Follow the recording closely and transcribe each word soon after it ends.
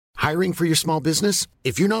Hiring for your small business?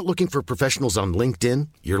 If you're not looking for professionals on LinkedIn,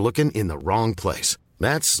 you're looking in the wrong place.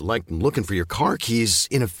 That's like looking for your car keys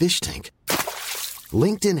in a fish tank.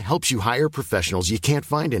 LinkedIn helps you hire professionals you can't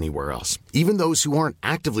find anywhere else, even those who aren't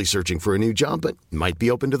actively searching for a new job but might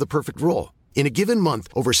be open to the perfect role. In a given month,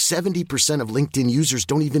 over 70% of LinkedIn users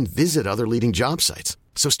don't even visit other leading job sites.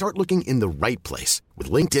 So start looking in the right place.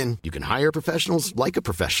 With LinkedIn, you can hire professionals like a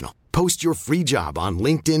professional. Post your free job on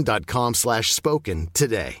linkedin.com/spoken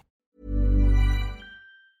today.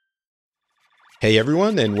 Hey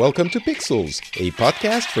everyone, and welcome to Pixels, a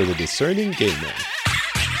podcast for the discerning gamer.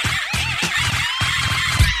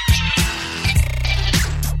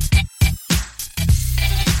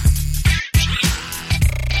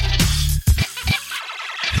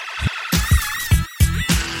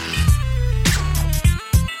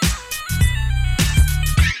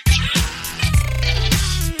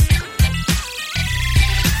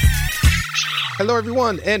 Hello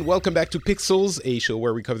everyone, and welcome back to Pixels, a show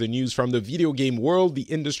where we cover the news from the video game world, the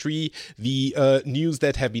industry, the news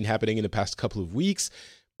that have been happening in the past couple of weeks.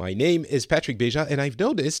 My name is Patrick Beja, and I've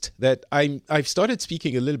noticed that I've started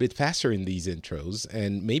speaking a little bit faster in these intros,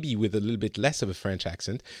 and maybe with a little bit less of a French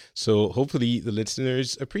accent. So hopefully the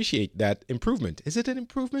listeners appreciate that improvement. Is it an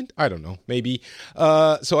improvement? I don't know, maybe.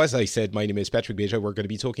 So as I said, my name is Patrick Beja. We're going to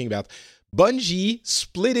be talking about Bungie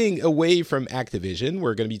splitting away from Activision.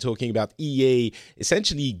 We're going to be talking about EA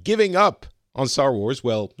essentially giving up on Star Wars.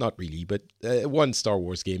 Well, not really, but one Star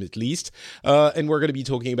Wars game at least. And we're going to be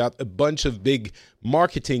talking about a bunch of big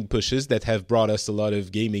marketing pushes that have brought us a lot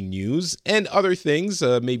of gaming news and other things.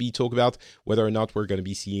 Maybe talk about whether or not we're going to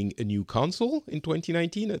be seeing a new console in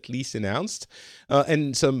 2019, at least announced,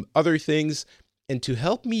 and some other things. And to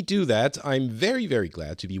help me do that, I'm very, very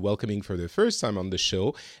glad to be welcoming for the first time on the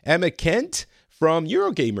show, Emma Kent from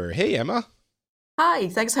Eurogamer. Hey, Emma. Hi,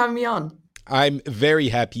 thanks for having me on. I'm very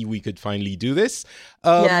happy we could finally do this.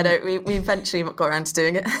 We eventually got around to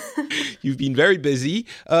doing it. You've been very busy.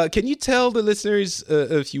 Can you tell the listeners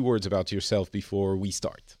a few words about yourself before we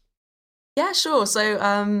start? Yeah, sure. So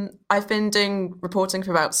I've been doing reporting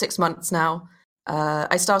for about 6 months now.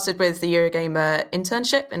 I started with the Eurogamer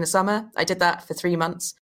internship in the summer. I did that for 3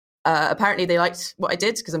 months. Apparently they liked what I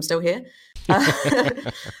did because I'm still here.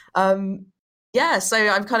 So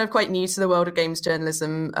I'm kind of quite new to the world of games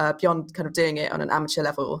journalism, beyond kind of doing it on an amateur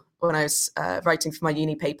level when I was writing for my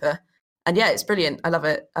uni paper. And yeah, it's brilliant. I love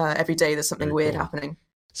it. Every day there's something weird happening.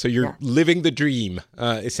 So you're living the dream.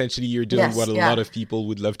 Essentially, you're doing what a lot of people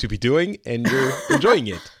would love to be doing, and you're enjoying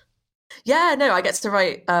it. Yeah, no, I get to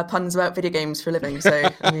write puns about video games for a living. So,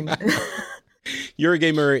 I mean...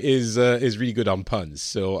 Eurogamer is really good on puns,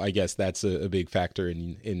 so I guess that's a big factor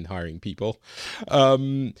in hiring people.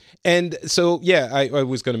 And so, yeah, I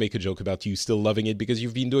was going to make a joke about you still loving it because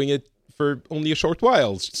you've been doing it for only a short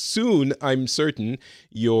while. Soon, I'm certain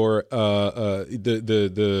your how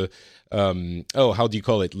do you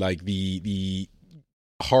call it? Like the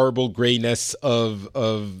horrible grayness of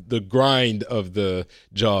the grind of the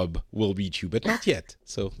job will reach you, but not yet.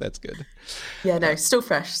 So that's good. Yeah, no, still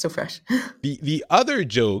fresh. The other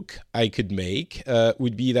joke I could make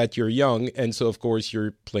would be that you're young, and so of course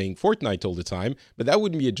you're playing Fortnite all the time, but that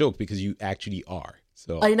wouldn't be a joke because you actually are.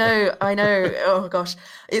 So I know. Oh gosh,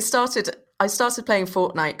 I started playing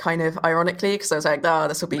Fortnite kind of ironically because I was like,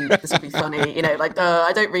 this will be funny, like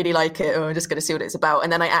I don't really like it, or I'm just going to see what it's about.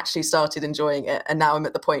 And then I actually started enjoying it, and now I'm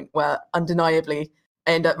at the point where undeniably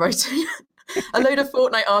I end up writing a load of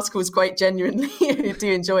Fortnite articles quite genuinely.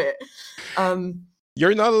 Do enjoy it.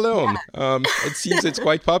 You're not alone. Yeah. It seems it's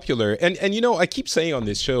quite popular, and I keep saying on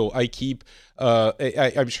this show,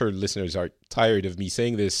 I'm sure listeners are tired of me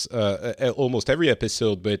saying this almost every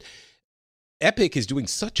episode, but Epic is doing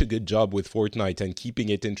such a good job with Fortnite and keeping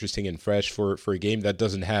it interesting and fresh for a game that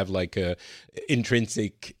doesn't have like a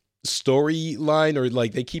intrinsic storyline, or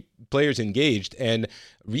like they keep players engaged. And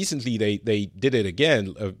recently they did it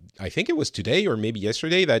again. I think it was today or maybe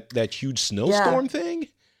yesterday, that huge snowstorm thing.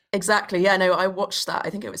 Exactly. Yeah, no, I watched that. I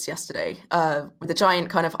think it was yesterday, with the giant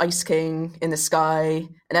kind of Ice King in the sky,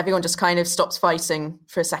 and everyone just kind of stops fighting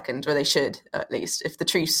for a second, where they should, at least, if the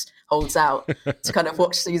truce holds out, to kind of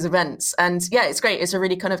watch these events. And yeah, it's great. It's a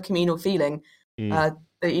really kind of communal feeling that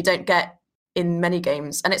you don't get in many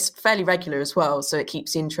games. And it's fairly regular as well, so it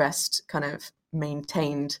keeps the interest kind of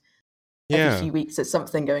maintained. Every few weeks there's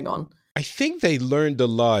something going on. I think they learned a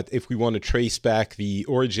lot if we want to trace back the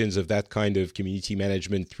origins of that kind of community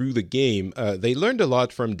management through the game. They learned a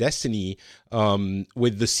lot from Destiny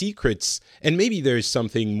with the secrets, and maybe there's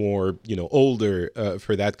something more, older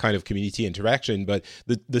for that kind of community interaction. But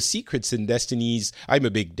the secrets in Destiny's, I'm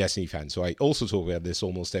a big Destiny fan, so I also talk about this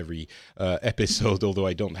almost every episode, although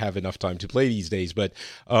I don't have enough time to play these days. But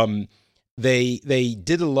They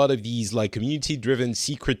did a lot of these like community-driven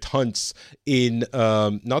secret hunts in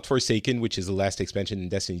not Forsaken, which is the last expansion in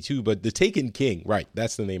Destiny 2, but the Taken King. Right,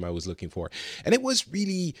 that's the name I was looking for. And it was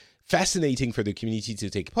really fascinating for the community to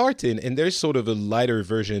take part in. And there's sort of a lighter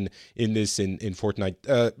version in this in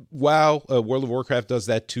Fortnite. WoW, World of Warcraft does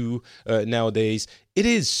that too nowadays. It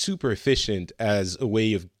is super efficient as a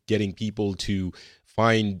way of getting people to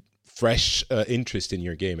find fresh interest in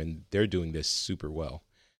your game, and they're doing this super well.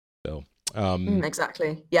 So.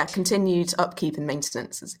 Exactly. Yeah, continued upkeep and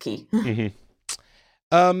maintenance is the key. Mm-hmm.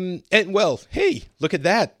 And well, hey, look at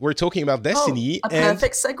that. We're talking about Destiny.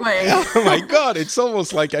 Perfect segue. Oh my God, it's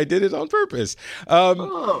almost like I did it on purpose.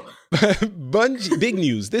 Bungie, big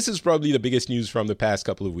news. This is probably the biggest news from the past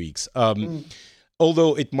couple of weeks.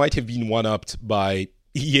 Although it might have been one-upped by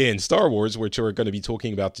EA and Star Wars, which we're going to be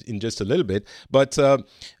talking about in just a little bit. But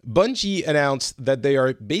Bungie announced that they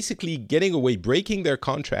are basically breaking their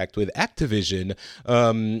contract with Activision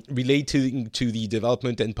relating to the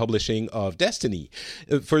development and publishing of Destiny.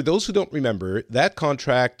 For those who don't remember, that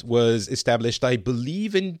contract was established, I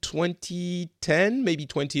believe, in 2010, maybe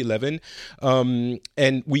 2011.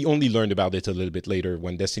 And we only learned about it a little bit later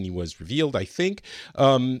when Destiny was revealed, I think.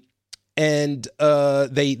 And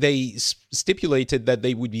they stipulated that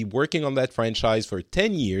they would be working on that franchise for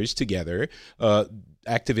 10 years together,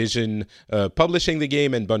 Activision publishing the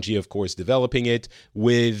game and Bungie, of course, developing it,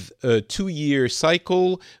 with a 2-year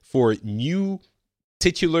cycle for new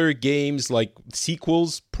titular games like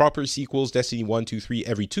sequels, proper sequels, Destiny 1, 2, 3,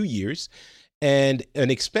 every 2 years, and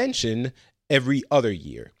an expansion every other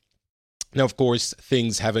year. Now, of course,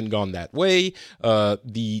 things haven't gone that way.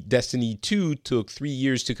 The Destiny 2 took 3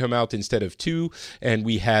 years to come out instead of 2, and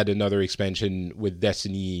we had another expansion with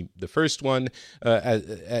Destiny, the first one,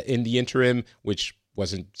 in the interim, which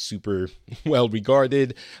wasn't super well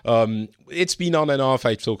regarded. It's been on and off.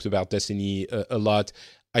 I've talked about Destiny a lot.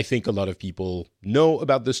 I think a lot of people know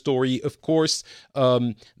about the story. Of course,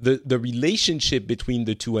 the relationship between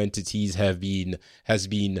the two entities has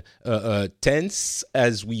been tense,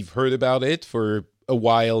 as we've heard about it for a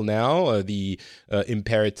while now. The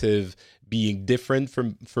imperative being different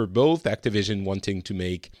for both. Activision wanting to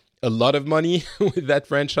make a lot of money with that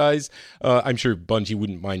franchise. I'm sure Bungie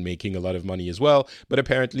wouldn't mind making a lot of money as well, but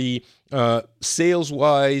apparently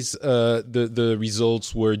sales-wise, the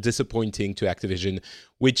results were disappointing to Activision,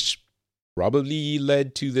 which probably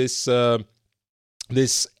led to this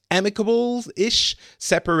this amicable-ish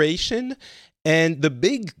separation. And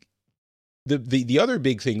the other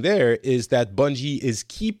big thing there is that Bungie is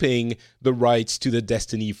keeping the rights to the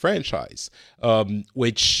Destiny franchise,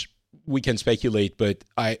 which we can speculate, but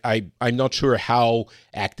I'm not sure how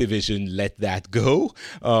Activision let that go.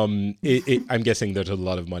 I'm guessing there's a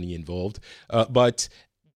lot of money involved. But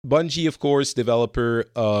Bungie, of course, developer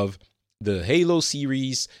of the Halo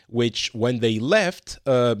series, which when they left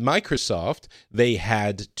Microsoft, they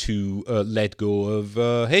had to let go of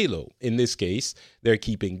Halo. In this case, they're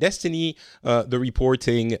keeping Destiny. The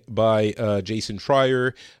reporting by Jason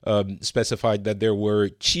Schreier specified that there were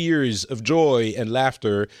cheers of joy and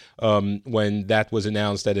laughter when that was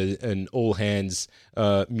announced at an all-hands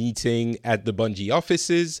meeting at the Bungie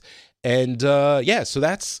offices. And so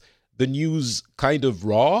that's the news, kind of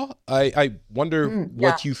raw. I wonder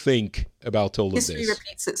what you think about all of this. History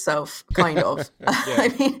repeats itself, kind of.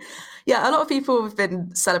 I mean, a lot of people have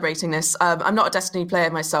been celebrating this. I'm not a Destiny player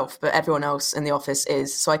myself, but everyone else in the office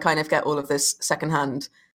is. So I kind of get all of this secondhand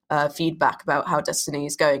feedback about how Destiny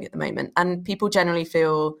is going at the moment. And people generally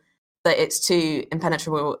feel that it's too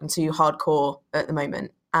impenetrable and too hardcore at the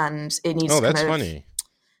moment. And it needs that's funny.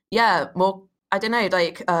 Yeah, more, I don't know,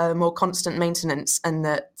 like more constant maintenance, and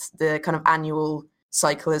that the kind of annual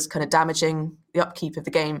cycle is kind of damaging the upkeep of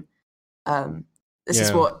the game. This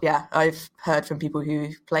is what, I've heard from people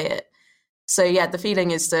who play it. So the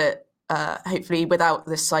feeling is that hopefully without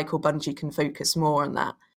this cycle, Bungie can focus more on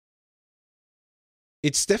that.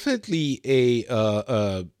 It's definitely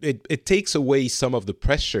it takes away some of the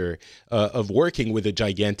pressure of working with a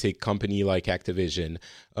gigantic company like Activision.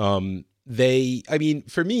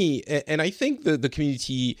 For me, and I think the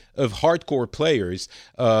community of hardcore players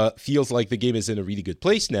feels like the game is in a really good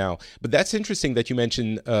place now. But that's interesting that you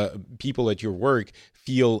mentioned people at your work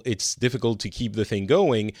feel it's difficult to keep the thing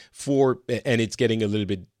going and it's getting a little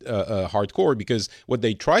bit hardcore, because what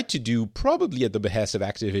they tried to do, probably at the behest of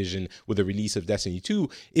Activision with the release of Destiny 2,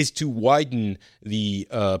 is to widen the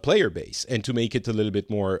player base and to make it a little bit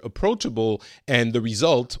more approachable. And the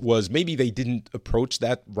result was, maybe they didn't approach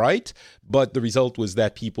that right, but the result was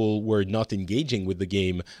that people were not engaging with the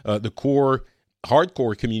game. The core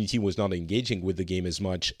hardcore community was not engaging with the game as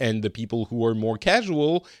much, and the people who were more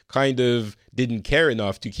casual kind of didn't care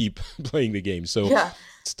enough to keep playing the game. So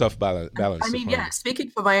it's tough balance. I mean, speaking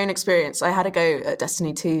from my own experience, I had a go at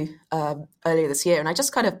Destiny 2 earlier this year, and I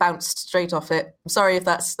just kind of bounced straight off it. I'm sorry if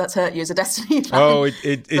that's hurt you as a Destiny fan. Oh,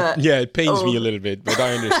 it pains me a little bit, but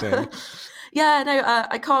I understand.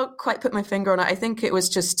 I can't quite put my finger on it. I think it was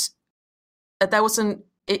just,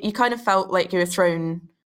 you kind of felt like you were thrown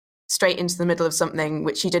straight into the middle of something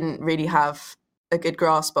which you didn't really have a good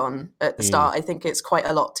grasp on at the start. I think it's quite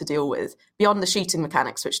a lot to deal with beyond the shooting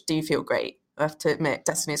mechanics, which do feel great. I have to admit,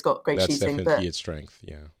 Destiny's got great shooting. That's definitely its strength,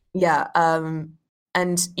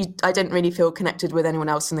 I didn't really feel connected with anyone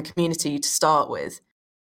else in the community to start with.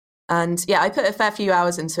 And I put a fair few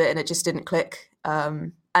hours into it and it just didn't click.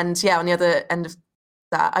 On the other end of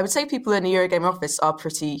that, I would say people in the Eurogamer office are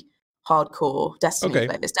pretty hardcore Destiny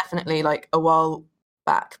players. Definitely like a while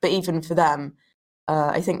back, but even for them,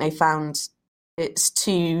 I think they found it's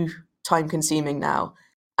too time consuming now.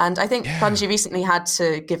 And I think Bungie recently had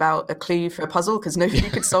to give out a clue for a puzzle because nobody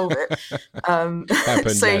could solve it. Happened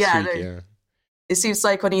last week. It seems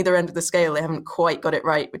like on either end of the scale they haven't quite got it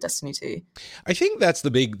right with Destiny 2. I think that's the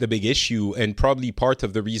big issue, and probably part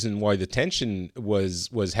of the reason why the tension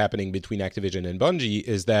was happening between Activision and Bungie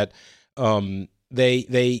is that the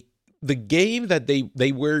game that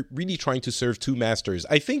they were really trying to serve two masters.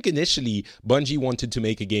 I think initially Bungie wanted to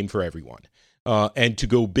make a game for everyone. And to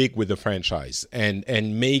go big with the franchise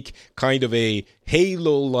and make kind of a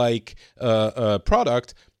Halo-like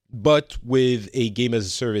product, but with a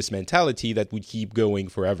game-as-a-service mentality that would keep going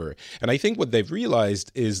forever. And I think what they've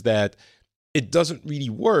realized is that it doesn't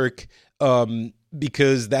really work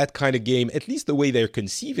because that kind of game, at least the way they're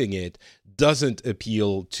conceiving it, doesn't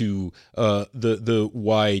appeal to the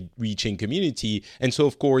wide-reaching community. And so,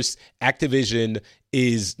 of course, Activision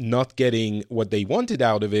is not getting what they wanted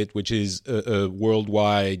out of it, which is a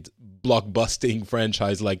worldwide blockbusting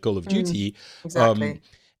franchise like Call of Duty. Exactly.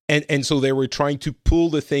 And so they were trying to pull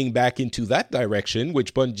the thing back into that direction,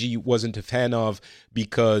 which Bungie wasn't a fan of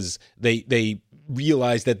because they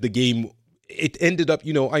realized that the game, it ended up,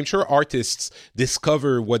 I'm sure artists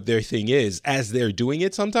discover what their thing is as they're doing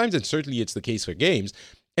it sometimes, and certainly it's the case for games.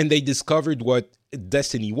 And they discovered what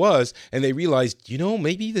Destiny was, and they realized,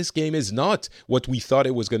 maybe this game is not what we thought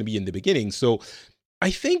it was going to be in the beginning. So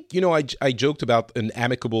I think, I joked about an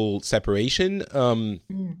amicable separation in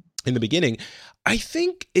the beginning. I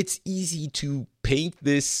think it's easy to paint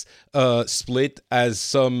this split as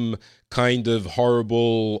some kind of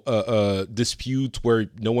horrible dispute where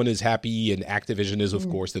no one is happy, and Activision is, of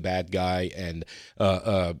course, the bad guy, and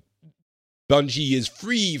Bungie is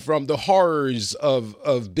free from the horrors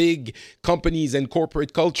of big companies and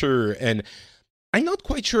corporate culture. And I'm not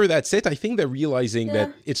quite sure that's it. I think they're realizing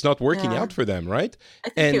that it's not working out for them, right? I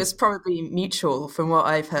think it was probably mutual from what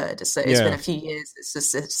I've heard. So it's been a few years. It's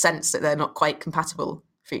just a sense that they're not quite compatible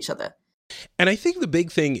for each other. And I think the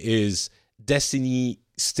big thing is Destiny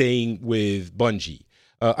staying with Bungie.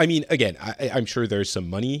 Again, I'm sure there's some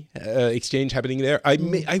money exchange happening there. I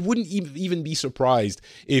wouldn't even be surprised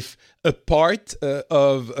if a part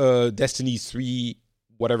of Destiny 3,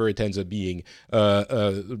 whatever it ends up being,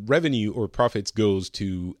 revenue or profits goes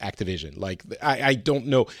to Activision. Like, I don't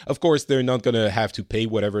know. Of course, they're not going to have to pay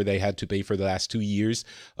whatever they had to pay for the last 2 years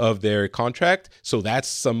of their contract. So that's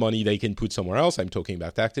some money they can put somewhere else. I'm talking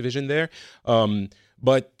about Activision there.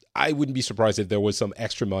 But I wouldn't be surprised if there was some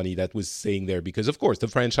extra money that was staying there because, of course, the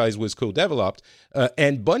franchise was co-developed.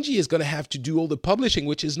 And Bungie is going to have to do all the publishing,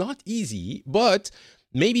 which is not easy. But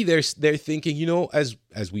maybe they're thinking,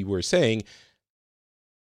 as we were saying,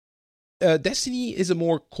 Destiny is a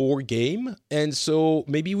more core game, and so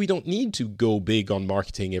maybe we don't need to go big on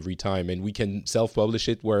marketing every time, and we can self-publish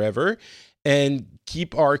it wherever and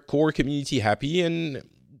keep our core community happy and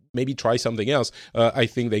maybe try something else. I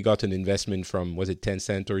think they got an investment from, was it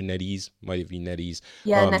Tencent or NetEase? Might have been NetEase.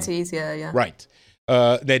 Yeah, NetEase, yeah. Right.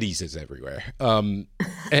 NetEase is everywhere.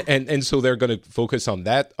 And so they're going to focus on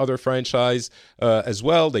that other franchise as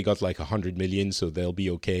well. They got like 100 million, so they'll be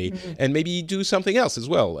okay. Mm-hmm. And maybe do something else as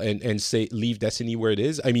well and say leave Destiny where it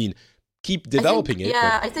is. I mean, keep developing it.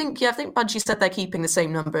 Yeah, I think Bungie said they're keeping the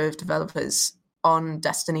same number of developers on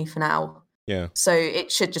Destiny for now. Yeah. So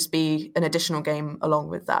it should just be an additional game along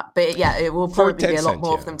with that. But it will probably be a lot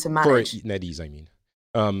more of them to manage. For NetEase, I mean.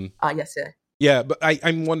 Yes, yeah. Yeah, but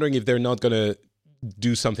I'm wondering if they're not going to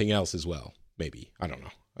do something else as well. Maybe. I don't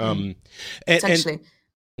know. Potentially.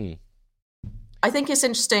 And, I think it's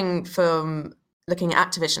interesting from looking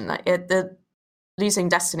at Activision. Like the losing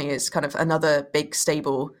Destiny is kind of another big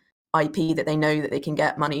stable IP that they know that they can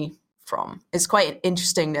get money from. It's quite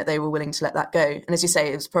interesting that they were willing to let that go. And as you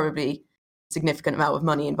say, it was probably a significant amount of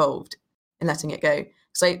money involved in letting it go.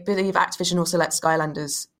 So I believe Activision also let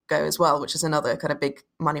Skylanders go as well, which is another kind of big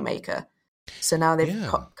moneymaker. So now they've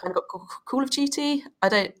kind of got Call of Duty.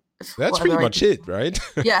 That's pretty much it, right?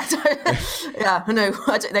 Yeah. Yeah, no,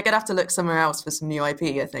 they're going to have to look somewhere else for some new IP,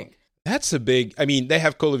 I think. That's a big... I mean, they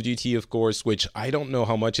have Call of Duty, of course, which I don't know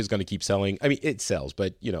how much is going to keep selling. I mean, it sells,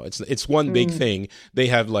 but, it's one big thing. They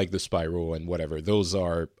have, like, the Spyro and whatever. Those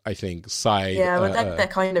are, I think, side... Yeah, well, they're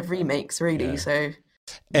kind of remakes, really, so...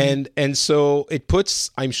 And so it puts,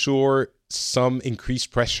 I'm sure, some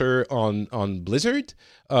increased pressure on Blizzard,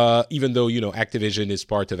 even though, Activision is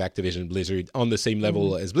part of Activision Blizzard on the same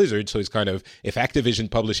level as Blizzard. So it's kind of, if Activision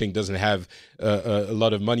Publishing doesn't have a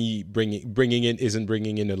lot of money isn't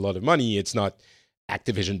bringing in a lot of money, it's not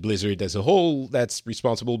Activision Blizzard as a whole that's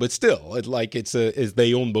responsible, but still,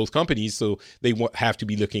 they own both companies, so they have to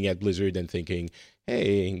be looking at Blizzard and thinking,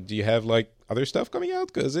 hey, do you have like other stuff coming out?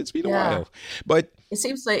 Because it's been a while. But it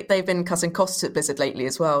seems like they've been cutting costs at Blizzard lately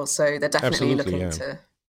as well, so they're definitely looking to...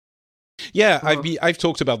 Yeah, I've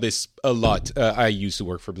talked about this a lot. I used to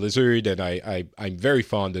work for Blizzard, and I'm very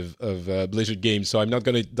fond of Blizzard games, so I'm not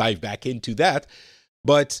going to dive back into that.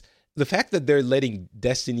 But the fact that they're letting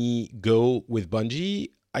Destiny go with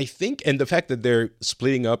Bungie, I think, and the fact that they're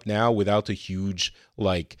splitting up now without a huge,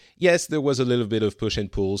 like, yes, there was a little bit of push and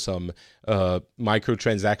pull, some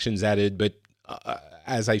microtransactions added, but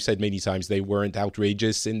as I've said many times, they weren't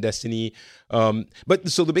outrageous in Destiny. But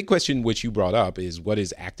so the big question which you brought up is, what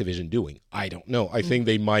is Activision doing? I don't know. I think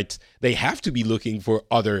they have to be looking for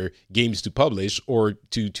other games to publish or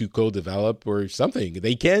to co-develop or something.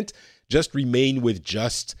 They can't just remain with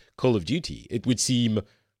just Call of Duty. It would seem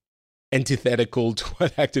antithetical to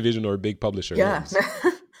what Activision or a big publisher is.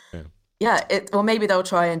 Well, maybe they'll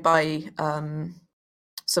try and buy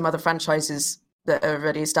some other franchises that are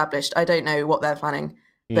already established. I don't know what they're planning,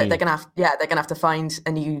 but they're gonna have to find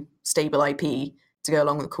a new stable IP to go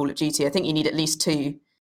along with Call of Duty. I think you need at least two,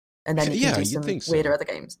 and then you can do some weirder other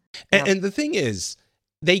games. And the thing is,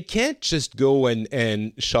 they can't just go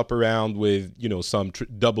and shop around with some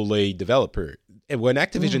AA developer. And when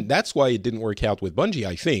Activision, that's why it didn't work out with Bungie.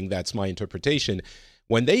 I think that's my interpretation.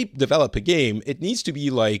 When they develop a game, it needs to be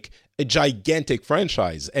like a gigantic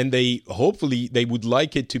franchise, and they would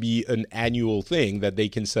like it to be an annual thing that they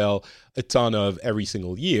can sell a ton of every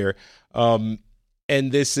single year. And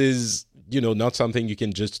this is, not something you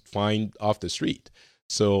can just find off the street.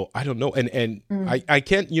 So I don't know. And I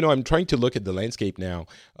can't, I'm trying to look at the landscape now.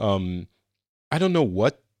 I don't know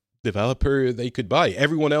what developer they could buy.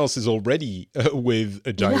 Everyone else is already with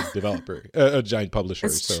a giant developer, a giant publisher.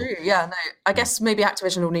 It's true. Yeah, no. I guess maybe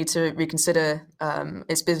Activision will need to reconsider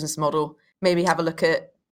its business model. Maybe have a look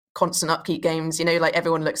at constant upkeep games. Like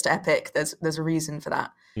everyone looks to Epic. There's a reason for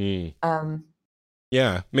that.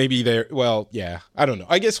 Yeah, maybe they're... Well, yeah, I don't know.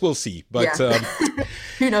 I guess we'll see. But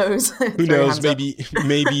who knows? Who knows? Maybe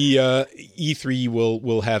E3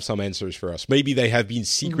 will have some answers for us. Maybe they have been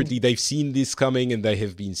secretly... They've seen this coming and they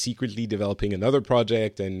have been secretly developing another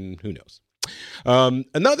project, and who knows?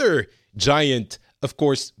 Another giant, of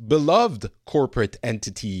course, beloved corporate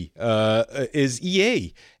entity is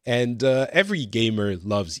EA. And every gamer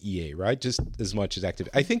loves EA, right? Just as much as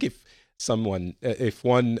Activision. I think if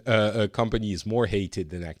one company is more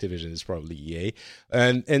hated than Activision, it's probably EA.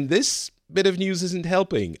 And this bit of news isn't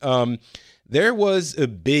helping. There was a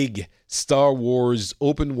big Star Wars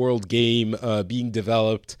open world game being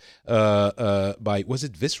developed by, was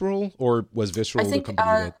it Visceral, or was Visceral the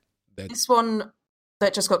company that this one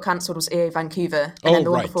that just got cancelled was EA Vancouver, and then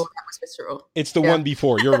the one before that was Visceral. It's the one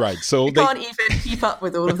before, you're right. So they can't even keep up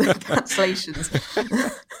with all of the cancellations.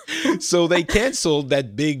 So they cancelled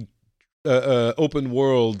that big open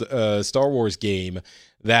world Star Wars game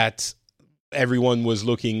that everyone was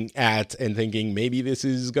looking at and thinking maybe this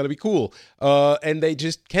is gonna be cool, and they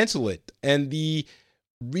just cancel it. And the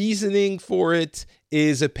reasoning for it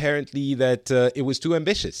is apparently that it was too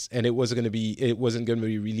ambitious and it wasn't going to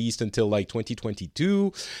be released until like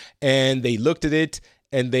 2022. And they looked at it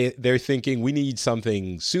and they're thinking, we need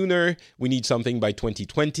something sooner. We need something by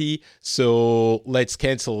 2020. So let's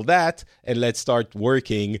cancel that and let's start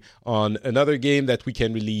working on another game that we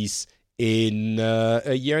can release in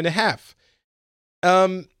a year and a half.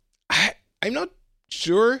 I'm not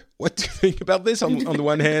sure what to think about this. On the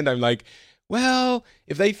one hand, I'm like, well,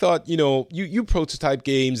 if they thought, you prototype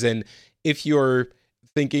games, and if you're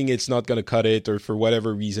thinking it's not going to cut it, or for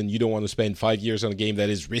whatever reason you don't want to spend 5 years on a game that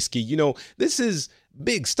is risky, this is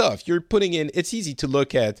big stuff you're putting in. It's easy to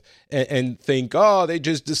look at and think, oh, they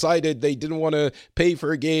just decided they didn't want to pay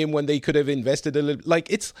for a game when they could have invested a little. Like,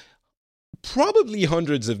 it's probably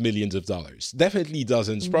hundreds of millions of dollars, definitely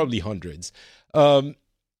dozens, probably hundreds.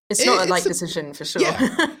 It's not a light decision for sure.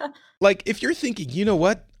 Yeah. Like, if you're thinking, you know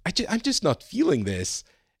what, I'm just not feeling this,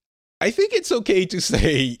 I think it's okay to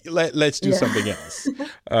say, let's do something else.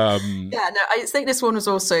 I think this one was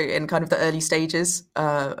also in kind of the early stages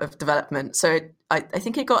of development. So I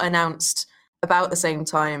think it got announced about the same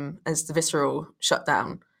time as the Visceral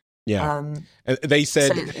shutdown. Yeah. And they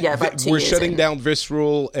said, we're shutting down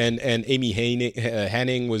Visceral, and Amy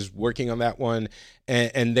Hanning was working on that one.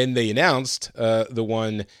 And then they announced the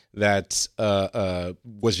one that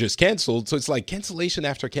was just canceled. So it's like cancellation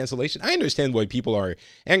after cancellation. I understand why people are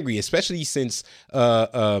angry, especially since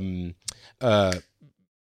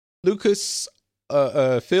Lucas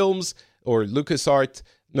Films or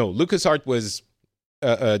LucasArts was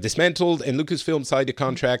dismantled, and Lucasfilm signed a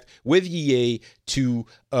contract with EA to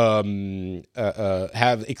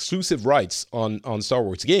have exclusive rights on Star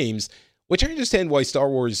Wars games, which I understand why Star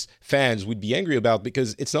Wars fans would be angry about,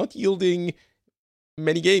 because it's not yielding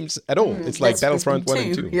many games at all. It's like Battlefront 1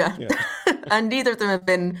 and 2. Yeah. And neither of them have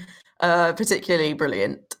been particularly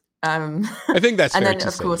brilliant. I think that's fair to say. And then,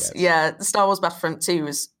 of course, Star Wars Battlefront 2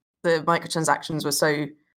 the microtransactions were so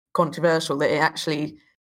controversial that it actually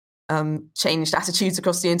changed attitudes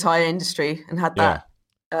across the entire industry, and had that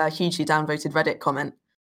hugely downvoted Reddit comment.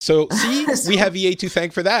 So, see, we have EA to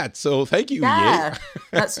thank for that. So, thank you, EA. Yeah,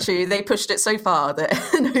 that's true. They pushed it so far that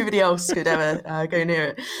nobody else could ever go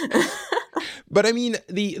near it. But I mean,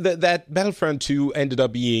 that Battlefront 2 ended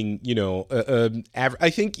up being, I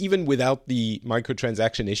think even without the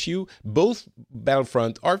microtransaction issue, both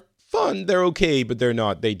Battlefront are fun. They're okay, but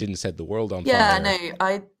they didn't set the world on fire. Yeah, no,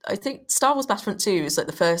 I think Star Wars Battlefront 2 is like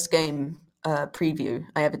the first game preview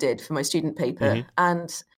I ever did for my student paper.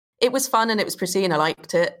 And it was fun, and it was pretty, and I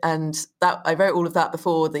liked it. And that I wrote all of that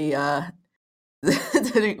before the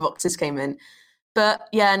loot boxes came in. But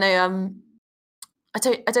yeah, no, I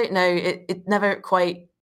don't know. It never quite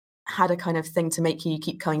had a kind of thing to make you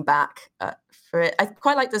keep coming back for it. I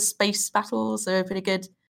quite like the space battles; they're pretty good,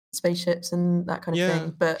 spaceships and that kind of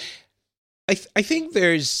thing. But I think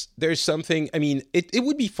there's something. I mean, it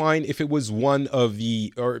would be fine if it was one of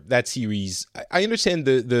that series. I understand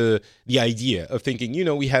the idea of thinking,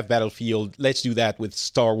 we have Battlefield, let's do that with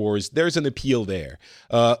Star Wars. There's an appeal there,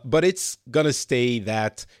 but it's gonna stay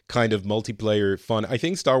that kind of multiplayer fun. I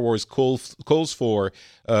think Star Wars calls for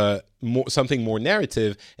something more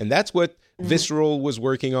narrative, and that's what Visceral was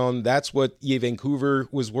working on. That's what EA Vancouver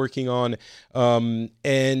was working on, and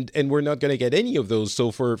we're not going to get any of those. So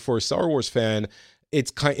for a Star Wars fan,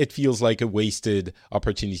 it feels like a wasted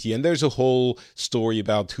opportunity. And there's a whole story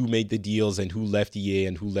about who made the deals and who left EA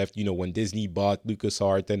and who left. When Disney bought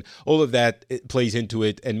LucasArts, and all of that, it plays into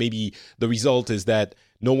it. And maybe the result is that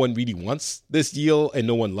no one really wants this deal, and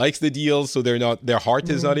no one likes the deal, so their heart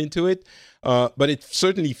is not into it. But it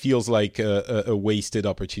certainly feels like a wasted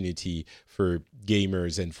opportunity for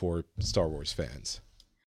gamers and for Star Wars fans.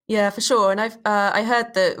 Yeah, for sure. And I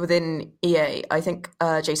heard that within EA, I think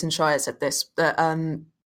Jason Schreier said this, that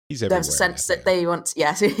there's a sense that they want.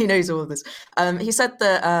 Yeah, he knows all of this. He said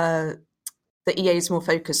that the EA is more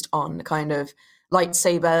focused on the kind of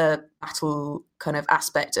lightsaber battle kind of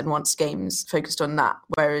aspect, and wants games focused on that.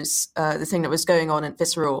 Whereas the thing that was going on in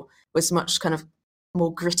Visceral was much kind of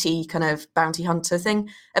more gritty kind of bounty hunter thing,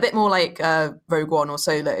 a bit more like Rogue One or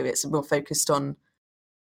Solo. It's more focused on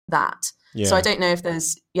that. Yeah. So I don't know if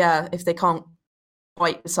if they can't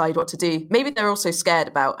quite decide what to do. Maybe they're also scared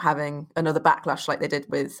about having another backlash like they did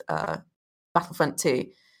with Battlefront 2.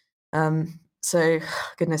 So,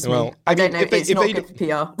 goodness me. I don't know. It's not good for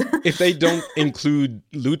PR. If they don't include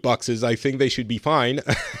loot boxes, I think they should be fine.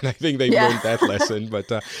 And I think they've learned that lesson. But,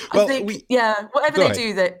 whatever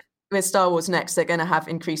they do with Star Wars next, they're going to have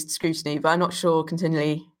increased scrutiny. But I'm not sure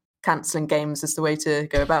continually cancelling games is the way to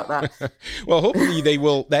go about that. Well, hopefully they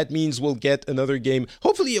will. That means we'll get another game.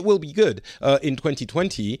 Hopefully it will be good in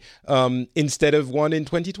 2020 instead of one in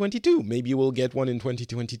 2022. Maybe we'll get one in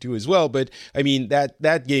 2022 as well. But I mean,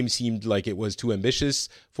 that game seemed like it was too ambitious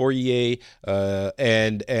for EA,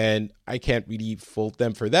 and I can't really fault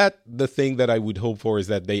them for that. The thing that I would hope for is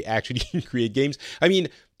that they actually create games. I mean,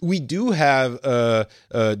 we do have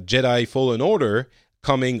Jedi Fallen Order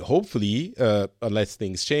coming, hopefully, unless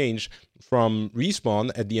things change, from Respawn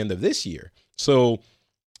at the end of this year. So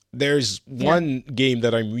there's one game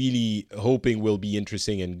that I'm really hoping will be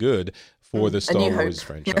interesting and good for the Star Wars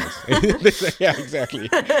franchise. Yeah, exactly.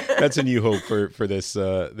 That's a new hope for this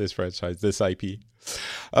this franchise, this IP.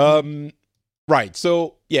 Right.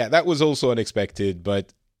 So yeah, that was also unexpected,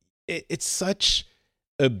 but it's such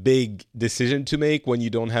a big decision to make when you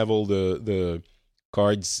don't have all the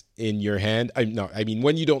cards in your hand. I mean,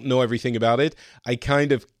 when you don't know everything about it,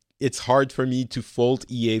 it's hard for me to fault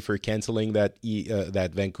EA for canceling that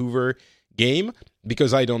that Vancouver game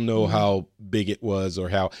because I don't know how big it was or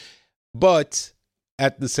how. But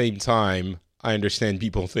at the same time, I understand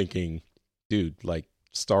people thinking, dude, like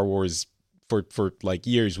Star Wars for like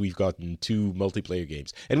years we've gotten 2 multiplayer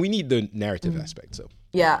games and we need the narrative aspect. So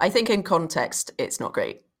yeah, I think in context it's not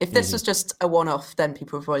great. If this was just a one-off, then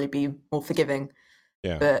people would probably be more forgiving.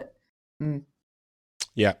 Yeah. But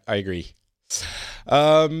yeah, I agree.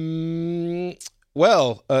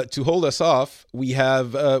 Well, to hold us off, we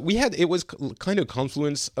had it was kind of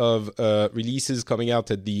confluence of releases coming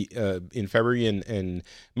out at the in February and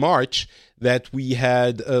March that we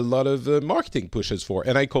had a lot of marketing pushes for,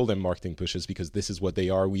 and I call them marketing pushes because this is what they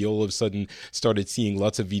are. We all of a sudden started seeing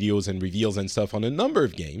lots of videos and reveals and stuff on a number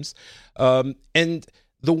of games, and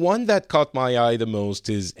the one that caught my eye the most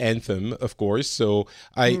is Anthem, of course. So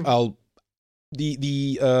I'll.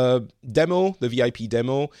 The demo, the VIP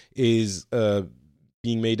demo, is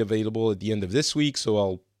being made available at the end of this week. So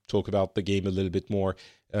I'll talk about the game a little bit more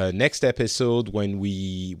next episode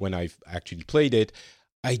when I've actually played it.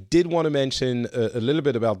 I did want to mention a little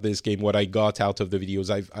bit about this game, what I got out of the videos.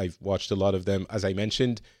 I've watched a lot of them, as I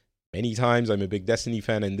mentioned many times. I'm a big Destiny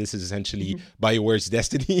fan, and this is essentially BioWare's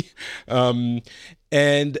Destiny.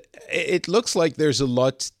 And it looks like there's a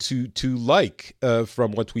lot to like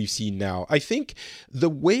from what we've seen now. I think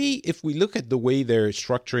if we look at the way they're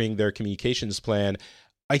structuring their communications plan,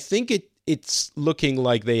 I think it's looking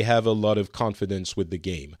like they have a lot of confidence with the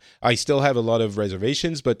game. I still have a lot of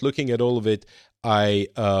reservations, but looking at all of it, I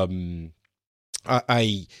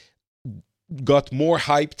got more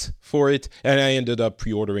hyped for it, and I ended up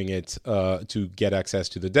pre-ordering it to get access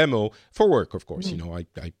to the demo for work, of course. You know, I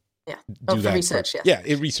do that for research.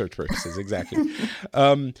 in research purposes, exactly.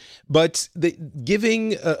 But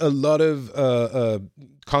giving a lot of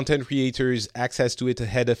content creators access to it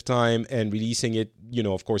ahead of time and releasing it, you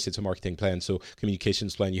know, of course, it's a marketing plan, so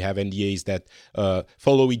communications plan. You have NDAs that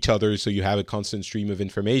follow each other, so you have a constant stream of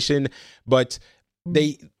information. But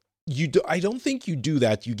I don't think you do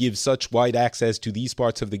that. You give such wide access to these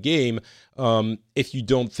parts of the game if you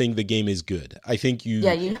don't think the game is good. I think you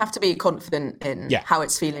have to be confident in how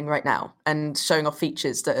it's feeling right now and showing off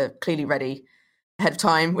features that are clearly ready ahead of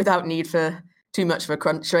time without need for too much of a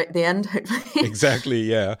crunch right at the end, hopefully. Exactly,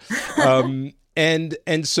 yeah.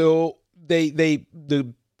 And so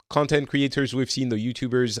the content creators we've seen, the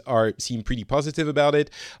YouTubers seem pretty positive about it.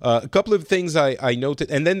 A couple of things I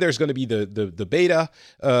noted, and then there's going to be the beta,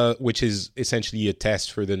 which is essentially a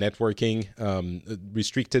test for the networking,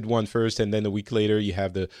 restricted one first, and then a week later you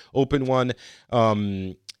have the open one.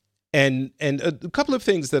 And a couple of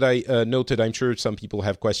things that I noted, I'm sure some people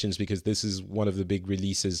have questions because this is one of the big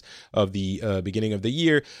releases of the beginning of the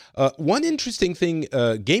year. One interesting thing,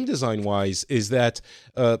 game design-wise, is that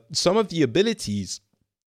some of the abilities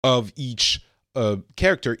of each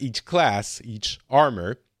character, each class, each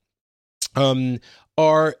armor,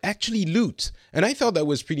 are actually loot. And I thought that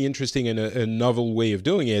was pretty interesting and a novel way of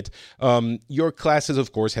doing it. Your classes,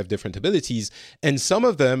 of course, have different abilities, and some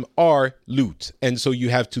of them are loot. And so you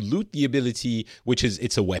have to loot the ability, which is,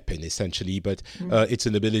 it's a weapon, essentially, but it's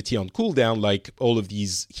an ability on cooldown, like all of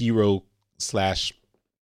these hero/shooter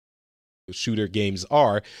games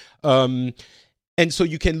are. And so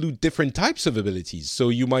you can loot different types of abilities. So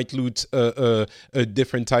you might loot a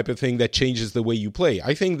different type of thing that changes the way you play.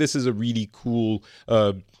 I think this is a really cool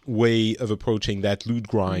way of approaching that loot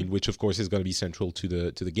grind, which of course is going to be central to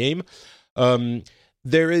the game.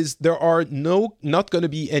 There are not going to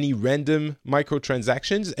be any random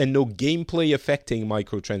microtransactions and no gameplay affecting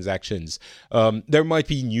microtransactions. There might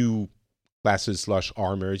be new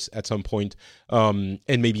classes/armors at some point, and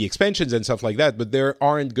maybe expansions and stuff like that, but there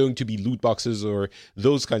aren't going to be loot boxes or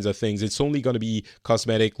those kinds of things. It's only going to be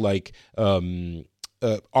cosmetic, like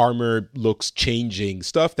armor looks changing,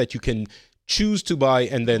 stuff that you can choose to buy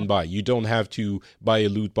and then buy. You don't have to buy a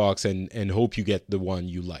loot box and hope you get the one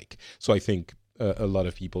you like. So I think a lot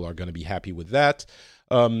of people are going to be happy with that.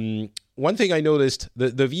 One thing I noticed,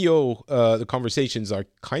 the VO, the conversations are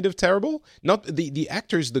kind of terrible. Not the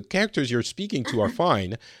actors, the characters you're speaking to are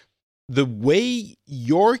fine. The way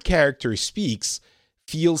your character speaks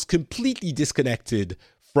feels completely disconnected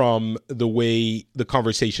from the way the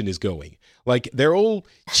conversation is going. Like they're all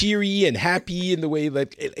cheery and happy in the way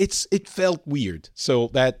that it felt weird. So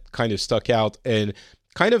that kind of stuck out and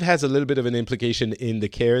kind of has a little bit of an implication in the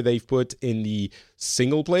care they've put in the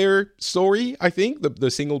single player story, I think,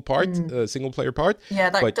 the single player part. Yeah,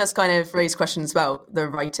 that does kind of raise questions about the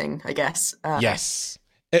writing, I guess. Yes.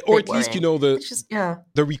 Or at least, the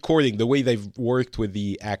recording, the way they've worked with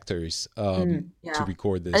the actors to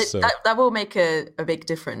record this. That will make a big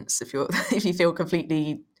difference if you feel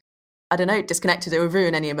completely, I don't know, disconnected. It will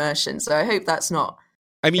ruin any immersion. So I hope that's not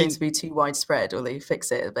going to be too widespread, or they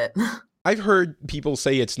fix it a bit. I've heard people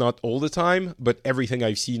say it's not all the time, but everything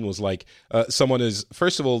I've seen was like someone is,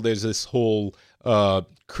 first of all, there's this whole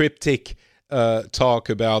cryptic talk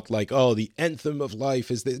about like, oh, the anthem of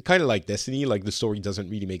life is kind of like Destiny, like the story doesn't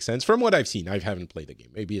really make sense from what I've seen. I haven't played the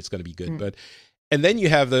game. Maybe it's going to be good, but and then you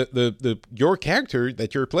have the your character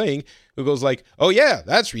that you're playing who goes like, oh yeah,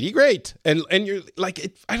 that's really great, and you're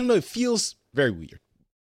like, I don't know, it feels very weird.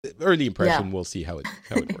 Early impression, we'll see how it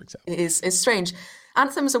works out. It's strange.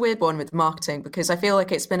 Anthem's a weird one with marketing because I feel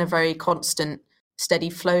like it's been a very constant, steady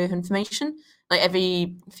flow of information. Like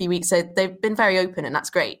every few weeks, they've been very open, and that's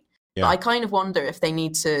great. Yeah. But I kind of wonder if they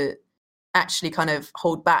need to actually kind of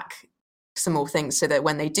hold back some more things so that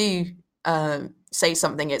when they do say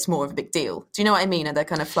something, it's more of a big deal. Do you know what I mean? And they're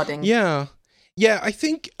kind of flooding. Yeah. I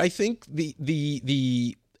think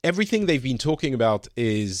the everything they've been talking about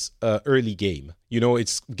is early game.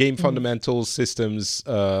 It's game fundamentals, systems,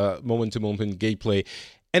 moment-to-moment gameplay.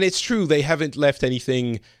 And it's true, they haven't left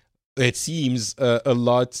anything, it seems, a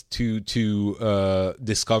lot to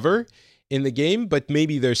discover in the game, but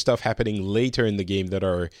maybe there's stuff happening later in the game that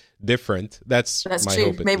are different. That's my true.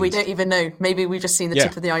 Hope, maybe we least. Don't even know. Maybe we've just seen the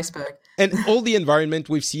tip of the iceberg. And all the environment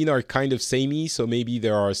we've seen are kind of samey, so maybe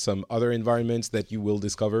there are some other environments that you will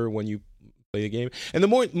discover when you play the game. And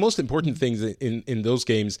the most important things in those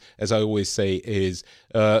games, as I always say, is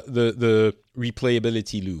the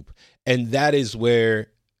replayability loop. And that is where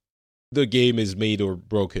the game is made or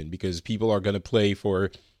broken, because people are going to play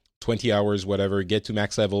for 20 hours, whatever, get to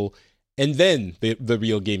max level, and then the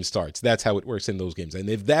real game starts. That's how it works in those games. And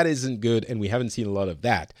if that isn't good, and we haven't seen a lot of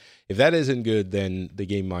that, if that isn't good, then the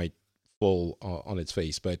game might fall on its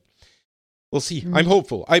face. But we'll see. I'm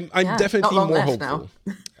hopeful. I'm definitely more hopeful.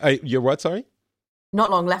 You're what? Sorry?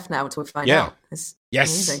 Not long left now until we find out. It's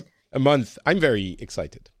amazing. A month. I'm very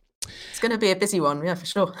excited. It's going to be a busy one, yeah, for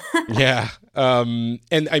sure. Yeah. And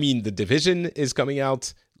I mean, The Division is coming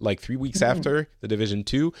out like 3 weeks after The Division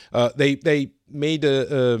 2. They made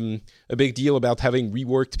a big deal about having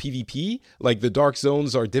reworked PvP. Like the dark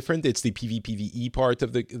zones are different. It's the PvPvE part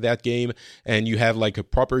of that game, and you have like a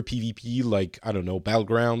proper PvP, like, I don't know,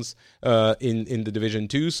 Battlegrounds in The Division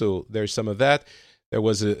 2. So there's some of that. There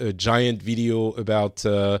was a giant video about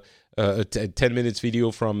a 10 minutes video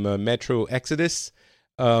from Metro Exodus,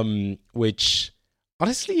 which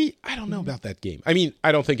honestly, I don't know about that game. I mean,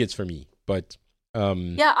 I don't think it's for me, but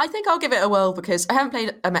yeah, I think I'll give it a whirl because I haven't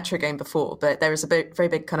played a Metro game before, but there is a very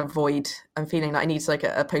big kind of void. I'm feeling that I need like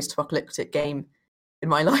a post-apocalyptic game in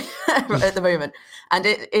my life at the moment, and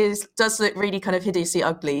it does look really kind of hideously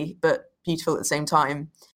ugly but beautiful at the same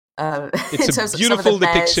time. It's a beautiful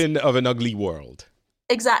depiction of an ugly world.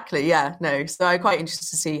 Exactly. Yeah. No. So I'm quite interested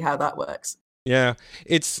to see how that works. Yeah.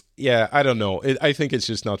 I don't know. I think it's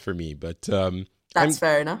just not for me, but that's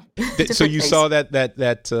fair enough. So you saw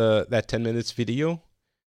that 10 minutes video?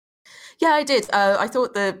 Yeah, I did. I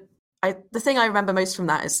thought the thing I remember most from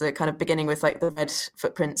that is the kind of beginning with like the red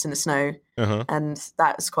footprints in the snow, and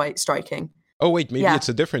that's quite striking. Oh wait, maybe it's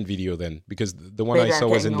a different video then, because the one I saw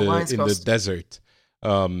was in the desert.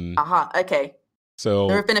 Okay. So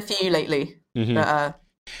there have been a few lately. But,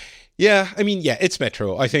 yeah, I mean, it's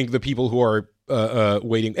Metro. I think the people who are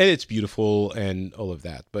waiting, and it's beautiful and all of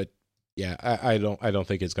that, but yeah, I don't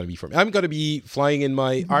think it's going to be for me. I'm going to be flying in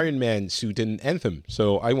my Iron Man suit in Anthem,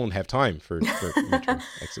 so I won't have time for Metro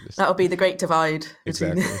Exodus. That'll be the great divide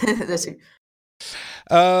between the two.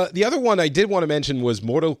 The other one I did want to mention was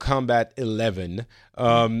Mortal Kombat 11,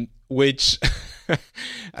 which,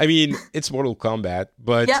 I mean, it's Mortal Kombat,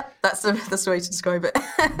 but... Yeah, that's the way to describe it.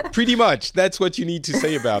 Pretty much. That's what you need to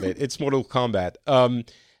say about it. It's Mortal Kombat.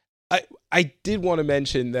 I did want to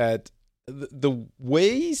mention that the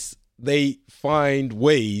ways they find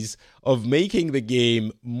ways of making the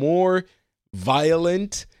game more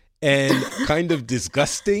violent and kind of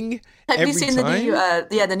disgusting Have you seen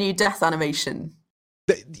the new death animation?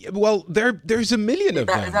 Well, there's a million of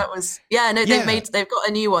them. That was they've got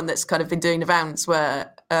a new one that's kind of been doing the rounds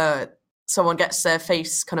where someone gets their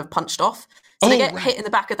face kind of punched off. So they get hit in the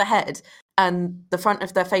back of the head, and the front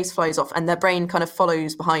of their face flies off, and their brain kind of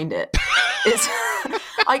follows behind it. It's,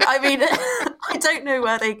 I mean, I don't know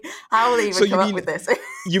how they even come up with this.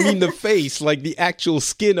 You mean the face, like the actual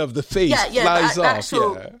skin of the face flies off?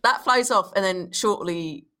 That flies off, and then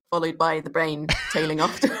shortly followed by the brain tailing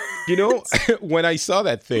off. When I saw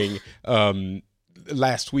that thing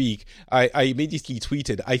last week, I immediately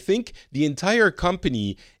tweeted, I think the entire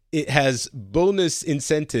company, it has bonus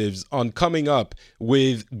incentives on coming up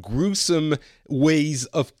with gruesome ways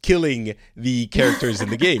of killing the characters in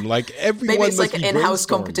the game. Like everyone maybe it's must like be an in-house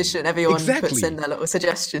competition. Everyone puts in their little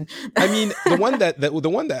suggestion. I mean, the one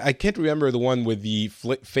that I can't remember the one with the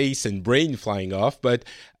face and brain flying off, but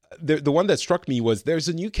the one that struck me was there's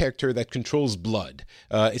a new character that controls blood.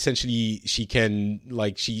 Essentially, she can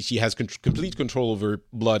she has complete control over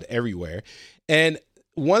blood everywhere, and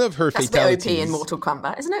one of her fatalities. That's OP in Mortal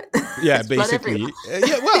Kombat, isn't it? Yeah, basically.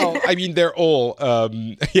 Yeah, well, I mean, they're all.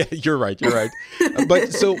 Yeah, you're right.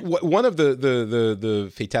 But so one of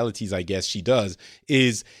the fatalities, I guess, she does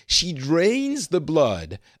is she drains the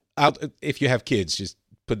blood out. If you have kids, just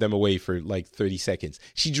put them away for like 30 seconds.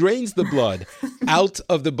 She drains the blood out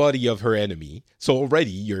of the body of her enemy. So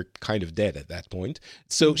already you're kind of dead at that point.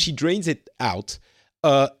 So she drains it out.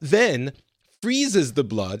 Then freezes the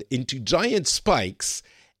blood into giant spikes,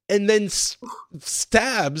 and then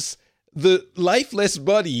stabs the lifeless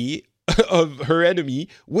body of her enemy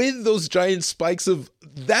with those giant spikes of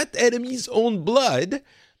that enemy's own blood.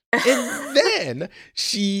 And then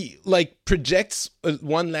she projects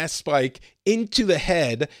one last spike into the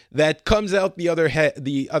head that comes out the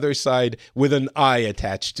other side with an eye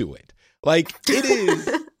attached to it. Like, it is.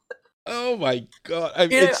 Oh my God!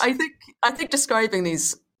 I think describing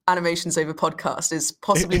these animations over podcast is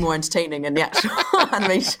possibly more entertaining than the actual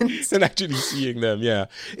animations. Than actually seeing them, yeah.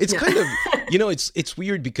 It's kind of, it's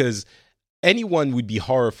weird because anyone would be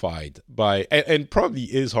horrified by, and probably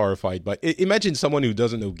is horrified by, imagine someone who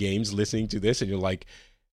doesn't know games listening to this and you're like,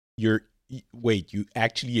 wait, you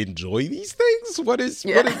actually enjoy these things? What is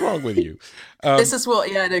wrong with you? This is what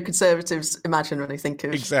conservatives imagine when they think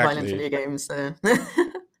of violent video games.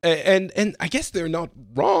 And I guess they're not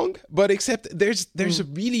wrong, but except there's a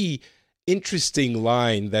really interesting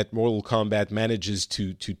line that Mortal Kombat manages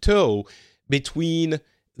to toe between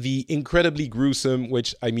the incredibly gruesome,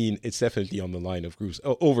 which, I mean, it's definitely on the line of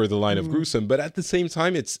gruesome, over the line of gruesome, but at the same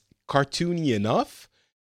time, it's cartoony enough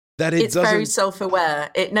that it's very self-aware.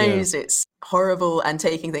 It knows it's horrible and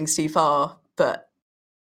taking things too far, but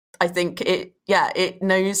I think it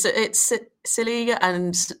knows that it's silly,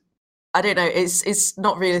 and I don't know, it's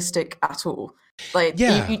not realistic at all. Like,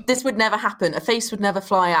 this would never happen. A face would never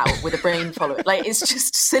fly out with a brain following. Like, it's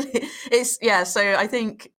just silly. So I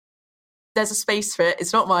think there's a space for it.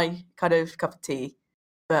 It's not my kind of cup of tea,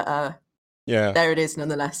 but there it is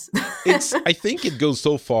nonetheless. I think it goes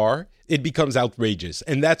so far, it becomes outrageous,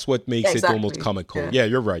 and that's what makes it almost comical. Yeah,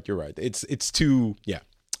 you're right. It's too,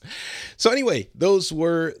 So anyway, those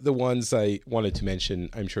were the ones I wanted to mention.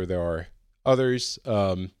 I'm sure there are others,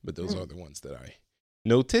 but those are the ones that I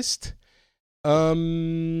noticed.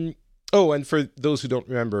 And for those who don't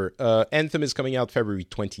remember, Anthem is coming out February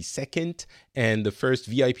 22nd, and the first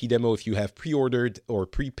VIP demo, if you have pre-ordered or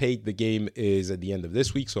prepaid the game, is at the end of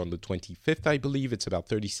this week, so on the 25th, I believe. It's about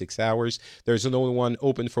 36 hours. There's another one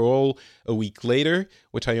open for all a week later,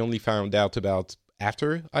 which I only found out about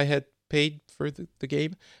after I had paid for the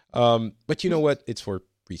game. But you know what? It's for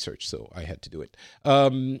research, so I had to do it.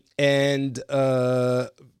 And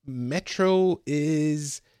Metro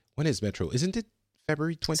is... When is Metro? Isn't it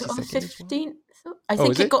February 22nd? So on the 15th? Well? I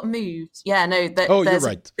think it got moved. Yeah, no. You're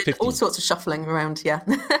right. All sorts of shuffling around, yeah.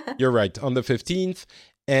 You're right. On the 15th.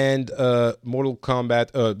 And Mortal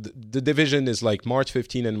Kombat, the Division is like March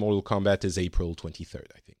 15th, and Mortal Kombat is April 23rd,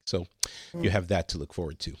 I think. So you have that to look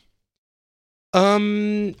forward to.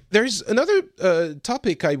 There's another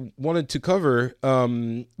topic I wanted to cover,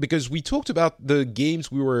 because we talked about the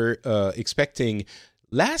games we were expecting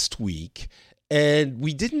last week, and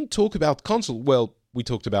we didn't talk about console. Well, we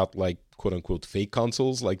talked about like quote unquote fake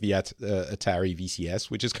consoles, like the Atari VCS,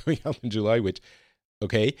 which is coming out in July, which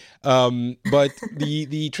okay. But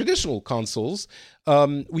the traditional consoles,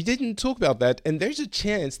 we didn't talk about that, and there's a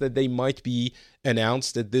chance that they might be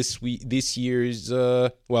announced at this year's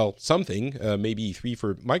something, maybe E3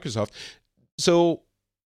 for Microsoft. So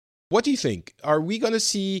what do you think? Are we going to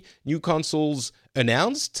see new consoles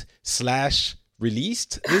announced /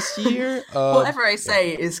 released this year? Whatever I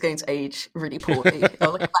say is going to age really poorly.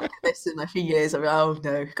 I'll look back at this in a few years and oh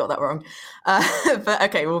no, got that wrong. But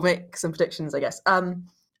okay, we'll make some predictions, I guess.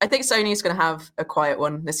 I think Sony's going to have a quiet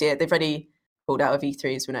one this year. They've already pulled out of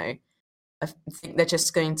E3, as we know. I think they're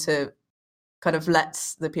just going to kind of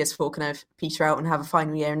let the PS4 kind of peter out and have a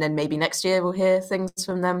final year, and then maybe next year we'll hear things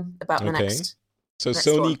from them about the next. So next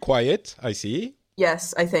Sony one. Quiet, I see.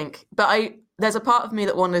 Yes, I think. But there's a part of me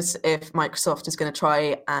that wonders if Microsoft is going to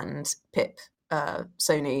try and pip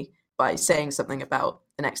Sony by saying something about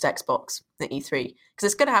the next Xbox, the E3, because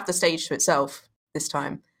it's going to have the stage to itself this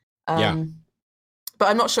time. But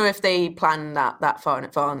I'm not sure if they plan that far in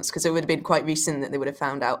advance, because it would have been quite recent that they would have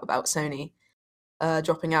found out about Sony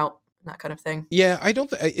dropping out, that kind of thing. Yeah, I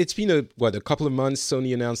don't. It's been a couple of months.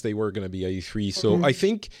 Sony announced they were going to be at E3, so I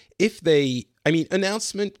think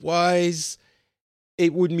announcement wise,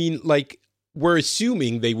 it would mean like we're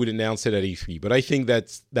assuming they would announce it at E3, but I think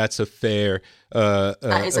that's a fair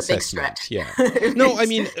that is assessment. A big stretch. Yeah. No, I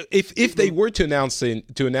mean if they were to announce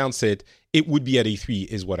it, it would be at E3,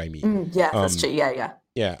 is what I mean. Yeah, that's true. Yeah.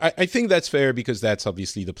 Yeah, I think that's fair because that's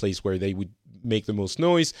obviously the place where they would make the most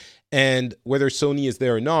noise, and whether Sony is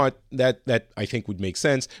there or not, that I think would make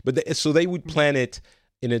sense. But so they would plan it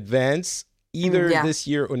in advance, either this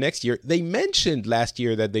year or next year. They mentioned last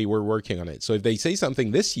year that they were working on it. So if they say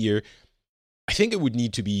something this year, I think it would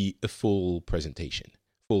need to be a full presentation,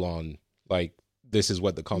 full on, like, this is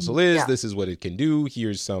what the console is, this is what it can do,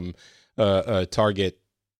 here's some target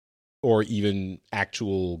or even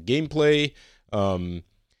actual gameplay.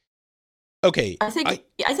 Okay. I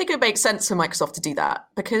think it makes sense for Microsoft to do that,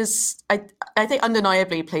 because I think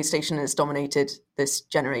undeniably PlayStation has dominated this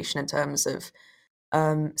generation in terms of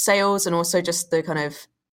sales, and also just the kind of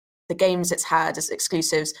the games it's had as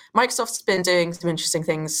exclusives. Microsoft's been doing some interesting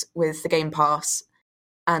things with the Game Pass,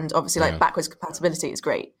 and obviously like backwards compatibility is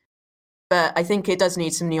great. But I think it does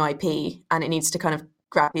need some new IP, and it needs to kind of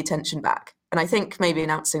grab the attention back. And I think maybe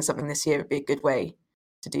announcing something this year would be a good way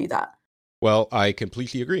to do that. Well, I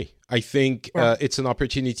completely agree. I think it's an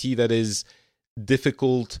opportunity that is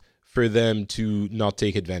difficult for them to not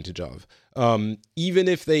take advantage of. Even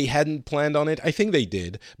if they hadn't planned on it, I think they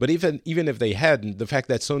did. But even if they hadn't, the fact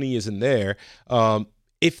that Sony isn't there,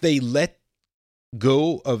 if they let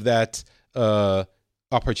go of that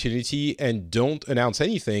opportunity and don't announce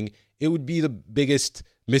anything, it would be the biggest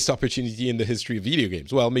missed opportunity in the history of video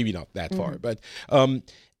games. Well, maybe not that far, but...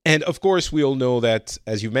 and of course, we all know that,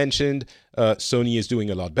 as you mentioned, Sony is doing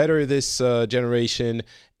a lot better this generation,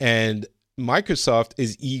 and Microsoft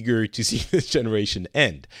is eager to see this generation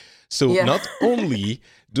end. So not only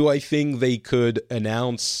do I think they could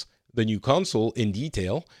announce the new console in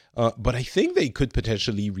detail, but I think they could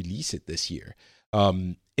potentially release it this year.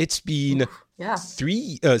 It's been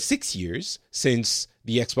 6 years since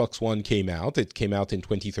the Xbox One came out. It came out in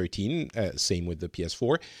 2013, same with the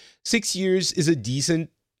PS4. 6 years is a decent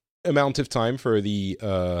amount of time for the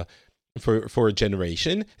for a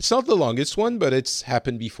generation. It's not the longest one, but it's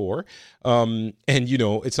happened before. And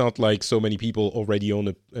it's not like so many people already own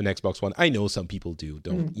an Xbox One. I know some people do.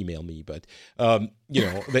 Don't email me, but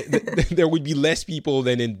there would be less people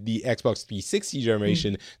than in the Xbox 360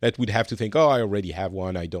 generation that would have to think, oh, I already have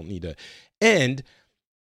one, I don't need a. And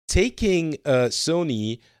taking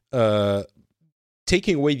Sony,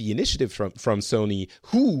 taking away the initiative from Sony,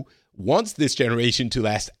 who wants this generation to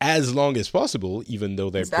last as long as possible, even though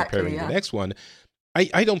they're preparing the next one.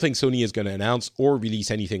 I don't think Sony is going to announce or release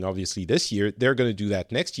anything, obviously, this year. They're going to do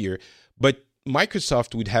that next year. But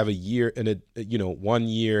Microsoft would have a year and 1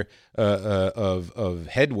 year of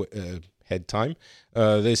head time.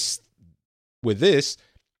 This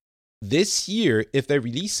year, if they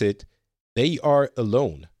release it, they are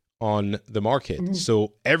alone on the market.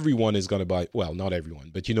 So everyone is going to buy, well, not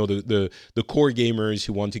everyone, but the core gamers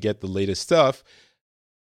who want to get the latest stuff,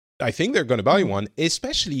 I think they're going to buy one.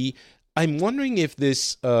 Especially, I'm wondering if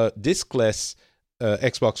this diskless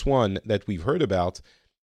Xbox One that we've heard about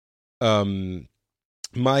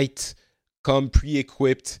might come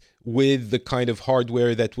pre-equipped with the kind of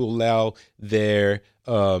hardware that will allow their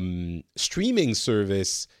streaming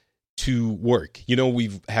service to work.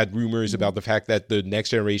 We've had rumors about the fact that the next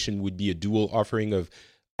generation would be a dual offering of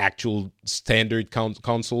actual standard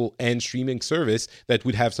console and streaming service that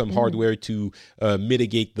would have some hardware to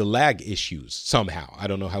mitigate the lag issues somehow. I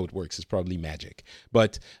don't know how it works. It's probably magic.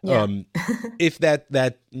 But if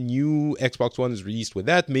that new Xbox One is released with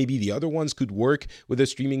that, maybe the other ones could work with a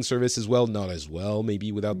streaming service as well. Not as well,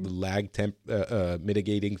 maybe without the lag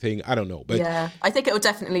mitigating thing. I don't know. But I think it would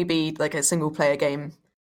definitely be like a single player game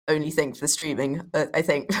only thing for the streaming. I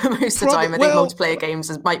think most of the time, I think multiplayer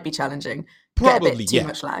games might be challenging. Probably, get a bit too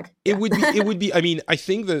much lag. It would be. I mean, I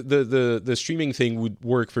think the streaming thing would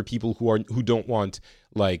work for people who don't want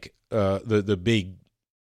like the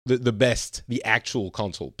best, the actual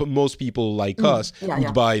console. But most people like us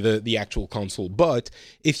would buy the actual console. But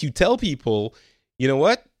if you tell people, you know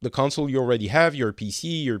what, the console you already have, your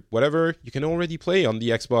PC, your whatever, you can already play on the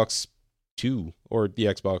Xbox Two or the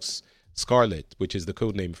Xbox Scarlet, which is the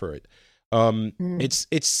code name for it.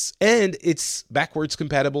 It's backwards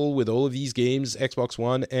compatible with all of these games, Xbox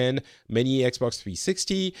One and many Xbox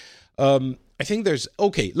 360. I think there's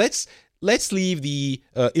Let's leave the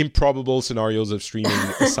improbable scenarios of streaming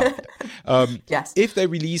aside. Yes. If they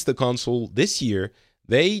release the console this year,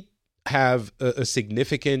 they have a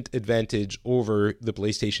significant advantage over the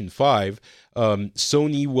PlayStation 5.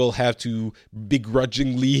 Sony will have to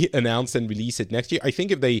begrudgingly announce and release it next year. I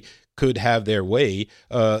think if they could have their way,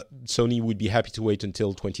 Sony would be happy to wait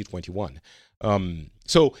until 2021.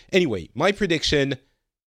 So anyway, my prediction,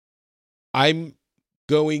 I'm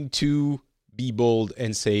going to be bold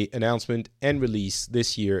and say announcement and release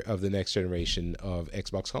this year of the next generation of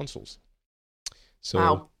Xbox consoles. So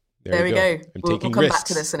wow. There we go. We'll come risks. back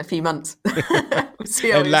to this in a few months. We'll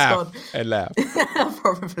see how it's gone. And laugh.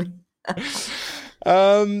 Probably.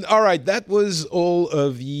 All right, that was all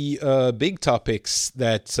of the big topics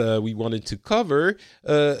that we wanted to cover.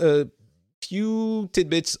 A few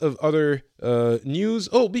tidbits of other news.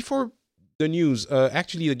 Oh, before the news,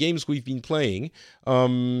 actually the games we've been playing.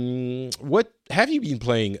 What have you been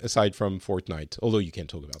playing aside from Fortnite? Although you can't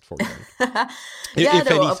talk about Fortnite.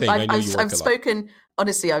 I've spoken.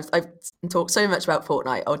 Honestly, I've talked so much about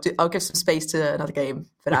Fortnite. I'll give some space to another game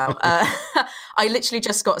for now. I literally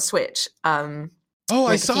just got a Switch. I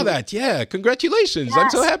saw that. Yeah, congratulations! Yes, I'm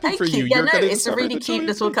so happy for you. Yeah, it's a really cute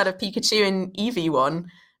little kind of Pikachu and Eevee one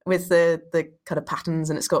with the kind of patterns,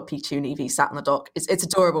 and it's got Pikachu and Eevee sat on the dock. It's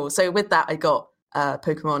adorable. So with that, I got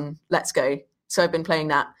Pokemon Let's Go. So I've been playing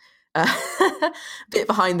that. A bit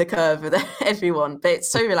behind the curve with everyone, but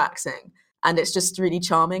it's so relaxing and it's just really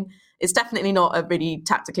charming. It's definitely not a really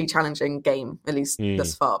tactically challenging game, at least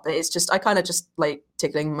thus far. But it's just, I kind of just like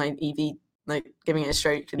tickling my Eevee, like giving it a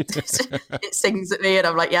stroke, and it sings at me, and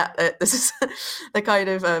I'm like, yeah, this is the kind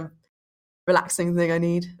of relaxing thing I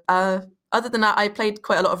need. Other than that, I played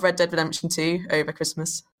quite a lot of Red Dead Redemption 2 over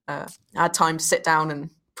Christmas. I had time to sit down and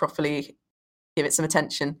properly give it some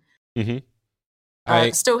attention. Mm-hmm. I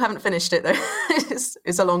still haven't finished it though.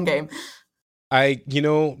 It's a long game.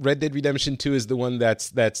 Red Dead Redemption 2 is the one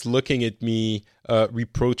that's looking at me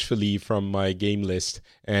reproachfully from my game list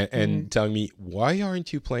and telling me, why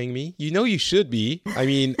aren't you playing me? You know you should be. I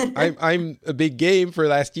mean, I'm a big game for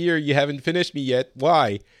last year. You haven't finished me yet.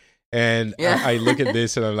 Why? And I look at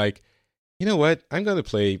this and I'm like, you know what? I'm going to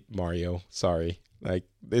play Mario. Sorry. Like,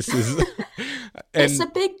 this is... It's a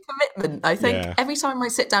big commitment. I think every time I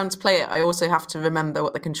sit down to play it, I also have to remember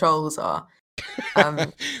what the controls are.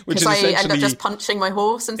 Because I end up just punching my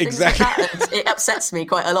horse and things like that, and it upsets me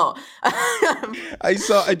quite a lot.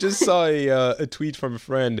 I just saw a tweet from a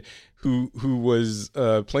friend who was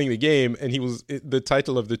playing the game, and the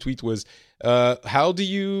title of the tweet was, how do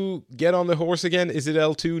you get on the horse again? Is it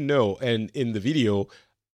L2? No. And in the video,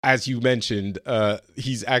 as you mentioned,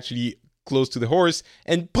 he's actually close to the horse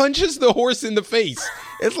and punches the horse in the face.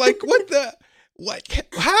 It's like,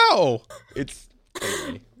 how? It's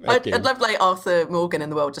anyway. I'd love like Arthur Morgan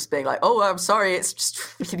in the world just being like, oh, I'm sorry, it's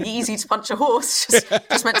just really easy to punch a horse.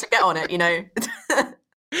 Just meant to get on it, you know.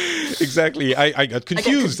 Exactly. I got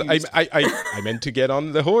confused. I meant to get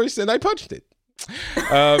on the horse and I punched it.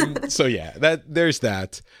 So yeah, there's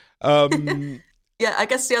that. Yeah, I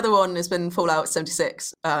guess the other one has been Fallout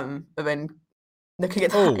 76. I've been looking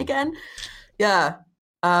at that again. Yeah.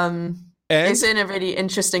 It's in a really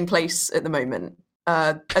interesting place at the moment.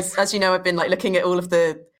 As you know, I've been like looking at all of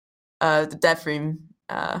the dev room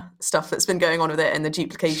stuff that's been going on with it and the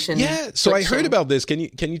duplication. Yeah, so I heard about this. Can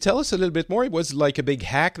you tell us a little bit more? It was like a big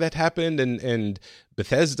hack that happened, and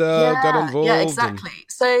Bethesda got involved. Yeah, exactly.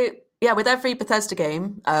 So yeah, with every Bethesda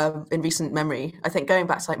game in recent memory, I think going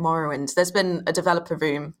back to like Morrowind, there's been a developer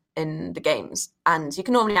room in the games, and you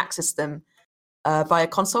can normally access them via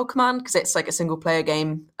console command because it's like a single player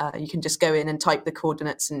game. You can just go in and type the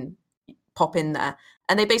coordinates and pop in there,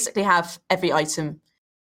 and they basically have every item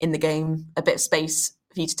in the game, a bit of space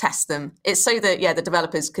for you to test them. It's so that the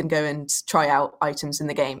developers can go and try out items in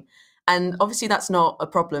the game, and obviously that's not a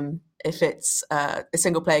problem if it's a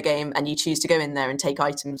single player game and you choose to go in there and take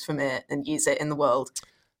items from it and use it in the world.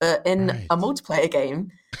 But in a multiplayer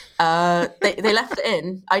game, they left it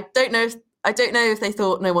in. I don't know if they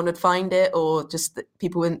thought no one would find it or just that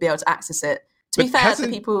people wouldn't be able to access it. To be fair, the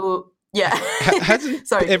people... Yeah.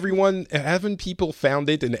 Haven't people found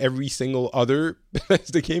it in every single other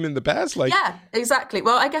Bethesda game in the past? Like, yeah, exactly.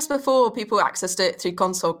 Well, I guess before people accessed it through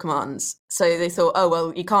console commands. So they thought, oh,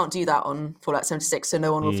 well, you can't do that on Fallout 76, so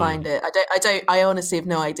no one will find it. I honestly have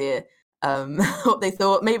no idea what they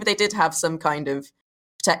thought. Maybe they did have some kind of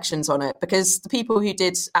protections on it, because the people who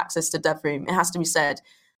did access the dev room, it has to be said,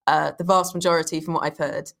 the vast majority, from what I've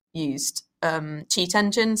heard, used cheat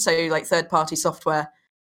engine, so like third-party software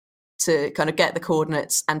to kind of get the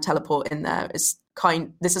coordinates and teleport in there.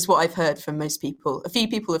 This is what I've heard from most people. A few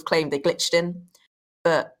people have claimed they glitched in,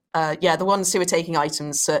 but the ones who were taking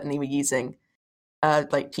items certainly were using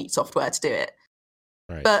like cheat software to do it.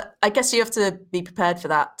 Right. But I guess you have to be prepared for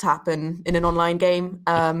that to happen in an online game.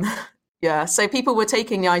 So people were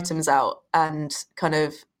taking the items out and kind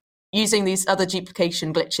of using these other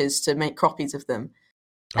duplication glitches to make copies of them,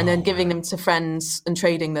 and then giving them to friends and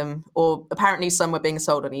trading them. Or apparently some were being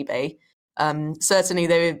sold on eBay. Certainly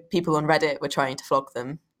there were people on Reddit were trying to flog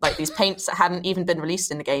them, like these paints that hadn't even been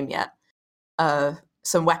released in the game yet.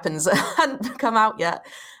 Some weapons that hadn't come out yet.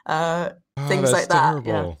 Things like that.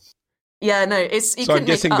 Terrible. Yeah, no, it's. So I'm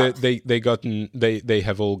guessing that they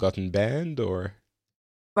have all gotten banned, or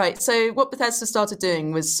right. So what Bethesda started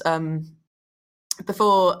doing was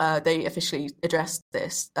before they officially addressed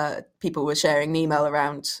this, people were sharing an email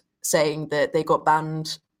around saying that they got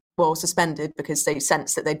banned, well, suspended, because they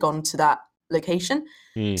sensed that they'd gone to that location.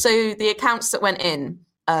 So the accounts that went in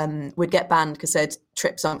would get banned because they'd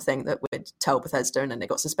tripped something that would tell Bethesda, and then they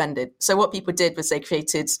got suspended. So what people did was they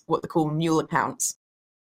created what they call mule accounts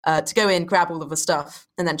to go in, grab all of the stuff,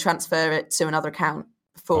 and then transfer it to another account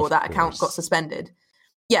before that account got suspended.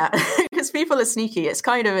 Yeah, because people are sneaky. It's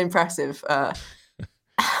kind of impressive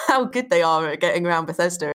how good they are at getting around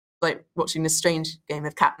Bethesda, like watching this strange game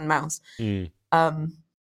of cat and mouse.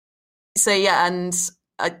 So yeah, and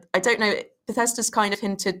I don't know, Bethesda's kind of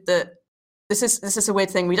hinted that this is a weird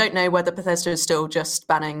thing. We don't know whether Bethesda is still just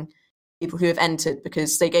banning people who have entered,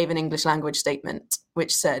 because they gave an English language statement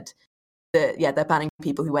which said that, they're banning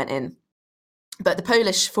people who went in. But the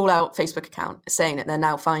Polish Fallout Facebook account is saying that they're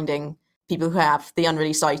now finding people who have the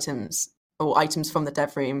unreleased items or items from the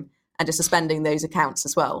dev room and just suspending those accounts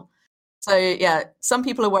as well. So yeah, some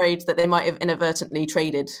people are worried that they might have inadvertently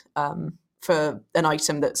traded for an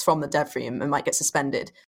item that's from the dev room and might get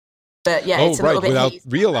suspended. But yeah, it's a little bit without hazy.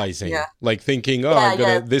 realizing, like thinking,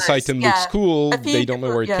 this item looks cool. They don't know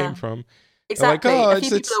where it came from. Exactly. Like, a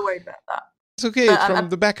few people are worried about that. It's okay. It's from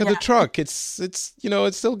the back of the truck. It's it's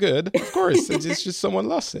still good. Of course, it's just someone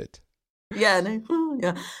lost it. Yeah, no,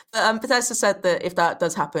 yeah. But Bethesda said that if that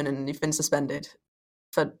does happen and you've been suspended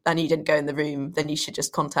and you didn't go in the room, then you should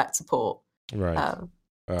just contact support. Right.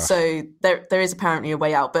 So there is apparently a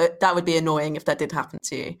way out, but that would be annoying if that did happen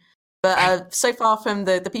to you. But so far from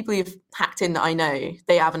the people who've hacked in that I know,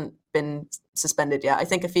 they haven't been suspended yet. I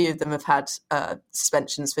think a few of them have had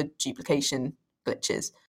suspensions for duplication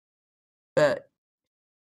glitches. But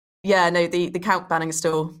yeah, no, the account banning is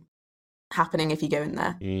still happening if you go in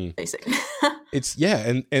there, basically.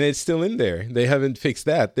 And it's still in there. They haven't fixed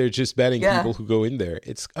that. They're just banning people who go in there.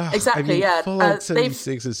 It's exactly, Fallout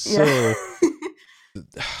 76 is so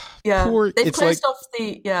poor. They've closed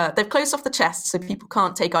off the chests so people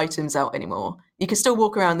can't take items out anymore. You can still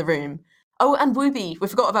walk around the room. Oh, and Wooby. We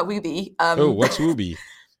forgot about Wooby. What's Wooby?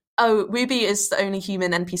 Wooby is the only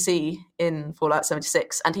human NPC in Fallout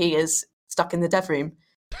 76, and he is stuck in the dev room.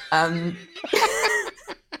 You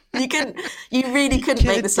really couldn't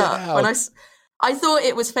make this up. When I thought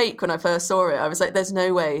it was fake when I first saw it. I was like, there's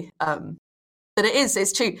no way. But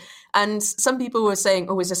it's true. And some people were saying,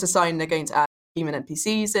 is this a sign they're going to add human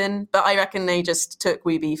NPCs in? But I reckon they just took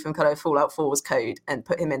Wooby from kind of Fallout 4's code and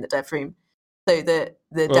put him in the dev room so that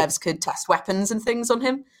the devs could test weapons and things on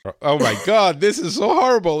him. Oh my God, this is so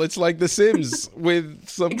horrible. It's like The Sims with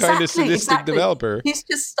some kind of sadistic developer. He's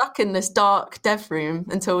just stuck in this dark dev room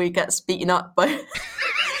until he gets beaten up by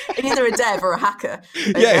either a dev or a hacker.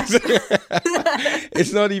 Yeah,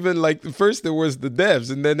 it's not even like first there was the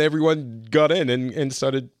devs and then everyone got in and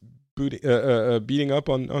started beating up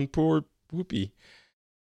on poor Whoopi.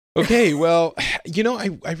 Okay, well,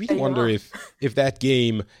 I really wonder if that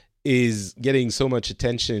game is getting so much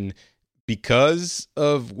attention because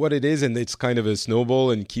of what it is, and it's kind of a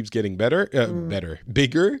snowball and keeps getting bigger,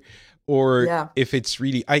 or if it's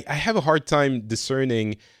really, I have a hard time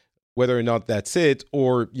discerning whether or not that's it,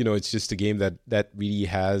 or it's just a game that really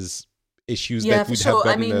has issues that would have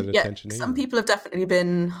gotten that attention. Some people have definitely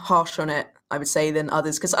been harsh on it, I would say, than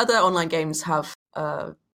others, because other online games have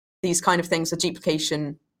these kind of things, the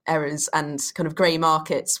duplication errors and kind of grey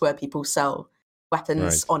markets where people sell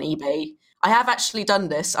weapons on eBay. I have actually done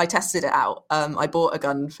this. I tested it out. I bought a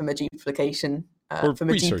gun from a duplication. For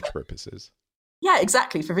research purposes. Yeah,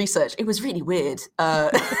 exactly, for research. It was really weird.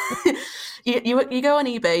 You go on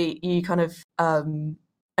eBay, you kind of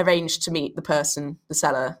arrange to meet the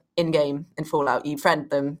seller, in-game in Fallout. You friend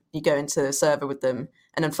them, you go into the server with them,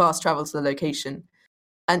 and then fast travel to the location.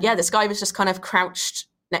 And yeah, this guy was just kind of crouched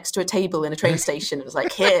next to a table in a train station. It was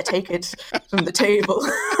like, here, take it from the table.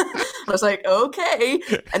 I was like, okay.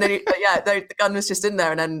 And then, the gun was just in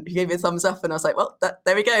there, and then he gave me a thumbs up, and I was like, well,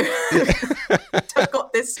 there we go. I've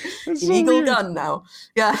got this illegal gun now.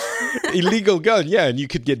 Yeah. Illegal gun, yeah, and you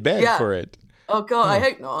could get banned for it. Oh, God, I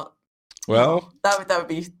hope not. Well, no, that would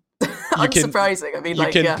be unsurprising.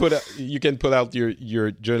 You can put out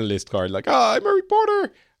your journalist card, like, I'm a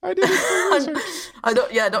reporter. I did it.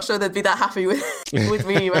 I'm not sure they'd be that happy with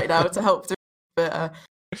me right now to help. But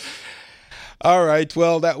all right,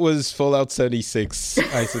 well, that was Fallout 76,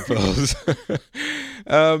 I suppose.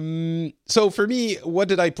 So for me, what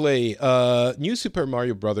did I play? New Super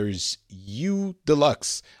Mario Brothers U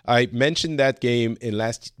Deluxe. I mentioned that game in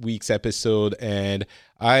last week's episode, and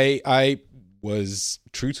I was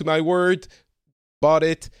true to my word, bought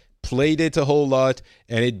it, played it a whole lot,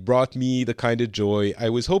 and it brought me the kind of joy I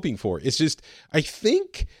was hoping for. It's just, I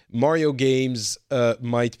think Mario games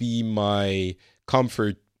might be my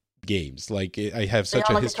comfort games. Like, I have such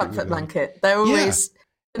a history. A comfort blanket. They're always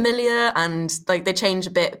familiar, and like they change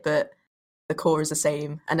a bit, but the core is the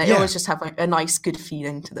same, and they always just have like a nice, good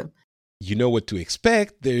feeling to them. You know what to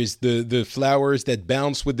expect. There's the flowers that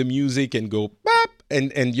bounce with the music and go bop,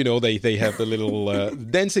 and they have the little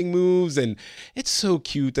dancing moves, and it's so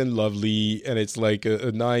cute and lovely, and it's like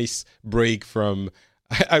a nice break from,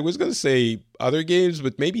 I was going to say other games,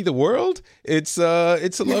 but maybe the world. It's a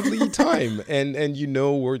lovely time, and you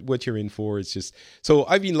know what you're in for. It's just, so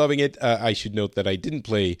I've been loving it. I should note that I didn't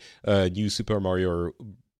play New Super Mario or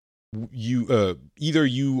either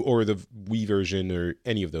you or the Wii version or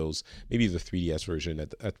any of those, maybe the 3DS version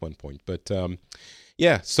at one point, but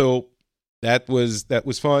so that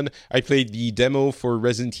was fun. I played the demo for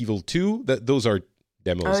Resident Evil 2. Those are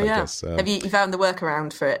demos, I guess. Have you found the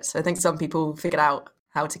workaround for it? So I think some people figured out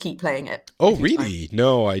how to keep playing it. Oh, really?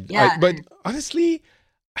 No, but honestly,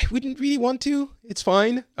 I wouldn't really want to. It's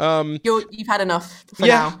fine. You've had enough for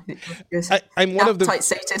now. I'm one of the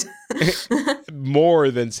sated. More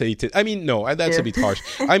than sated. I mean, no, that's a bit harsh.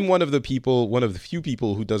 I'm one of the few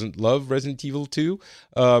people who doesn't love Resident Evil 2.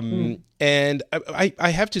 And I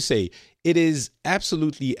have to say, it is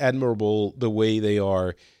absolutely admirable the way they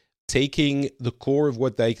are taking the core of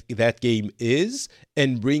what that game is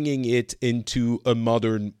and bringing it into a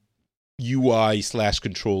modern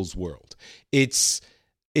UI/controls world.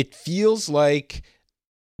 It feels like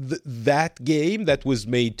that game that was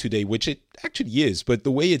made today, which it actually is, but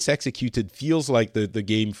the way it's executed feels like the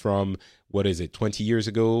game from, 20 years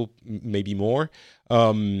ago, maybe more.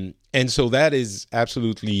 And so that is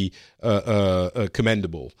absolutely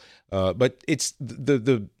commendable. But it's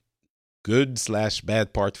the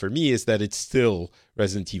good/bad part for me is that it's still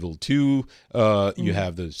Resident Evil 2. You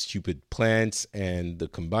have the stupid plants and the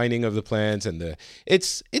combining of the plants, and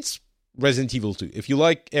it's Resident Evil 2. If you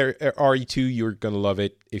like RE2, you're gonna love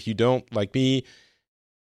it. If you don't, like me,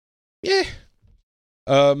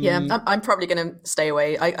 I'm probably gonna stay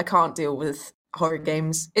away. I can't deal with horror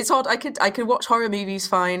games. It's hard. I could watch horror movies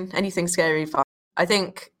fine, anything scary fine. I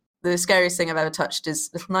think the scariest thing I've ever touched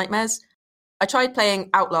is Little Nightmares. I tried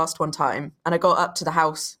playing Outlast one time, and I got up to the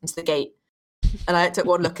house and to the gate, and I took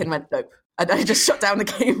one look and went nope, and I just shut down the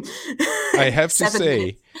game. I have to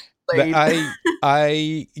say that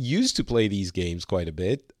I used to play these games quite a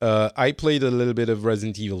bit. I played a little bit of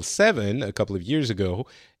Resident Evil 7 a couple of years ago,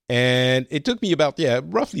 and it took me about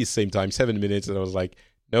roughly the same time, 7 minutes, and I was like,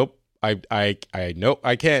 nope. I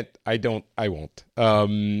can't. I won't.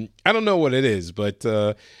 I don't know what it is, but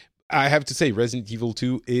I have to say Resident Evil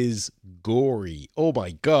 2 is gory. Oh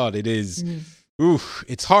my God, it is. Oof,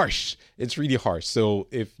 it's harsh. It's really harsh. So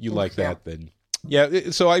if you like that, then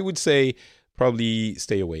so I would say probably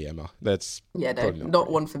stay away, Emma. That's not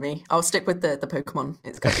one for me. I'll stick with the Pokemon.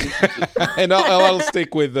 It's got to be. And I'll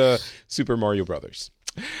stick with Super Mario Brothers.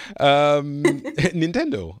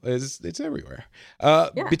 Nintendo it's everywhere.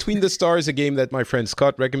 Between the Stars, a game that my friend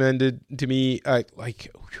Scott recommended to me.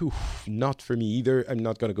 Not for me either. I'm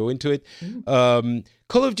not going to go into it.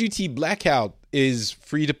 Call of Duty Blackout is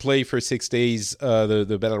free to play for 6 days,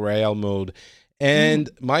 the Battle Royale mode, and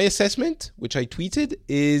my assessment, which I tweeted,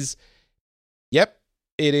 is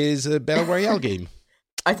it is a Battle Royale game.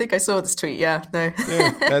 I think I saw this tweet. That's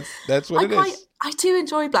what it is. I do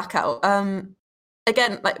enjoy Blackout.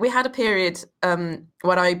 Again, like we had a period when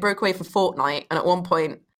I broke away from Fortnite, and at one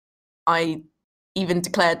point I even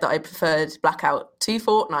declared that I preferred Blackout to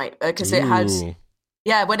Fortnite because it had,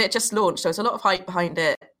 when it just launched, there was a lot of hype behind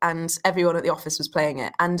it, and everyone at the office was playing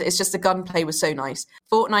it, and it's just the gunplay was so nice.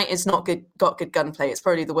 Fortnite is not got good gunplay. It's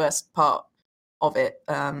probably the worst part of it.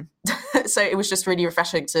 So it was just really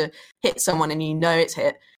refreshing to hit someone and it's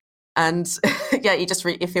hit. And yeah,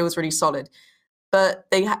 it feels really solid. But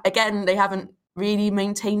they haven't really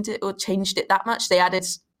maintained it or changed it that much. They added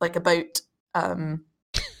like a boat, and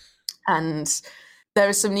there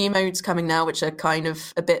are some new modes coming now, which are kind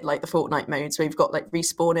of a bit like the Fortnite modes, where you've got like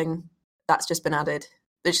respawning. That's just been added,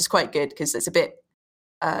 which is quite good because it's a bit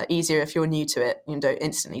easier if you're new to it. You don't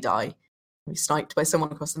instantly die. Be sniped by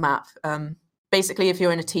someone across the map. Basically, if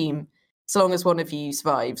you're in a team, so long as one of you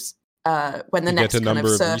survives, when the next kind of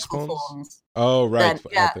circle forms, then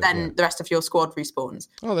the rest of your squad respawns.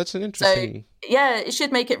 Oh, that's an interesting. So, yeah, it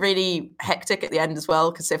should make it really hectic at the end as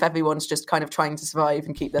well, because if everyone's just kind of trying to survive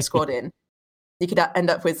and keep their squad in, you could end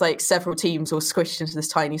up with like several teams all squished into this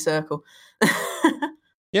tiny circle.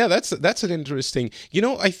 Yeah, that's an interesting.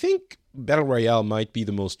 I think Battle Royale might be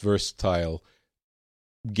the most versatile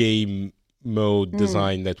game mode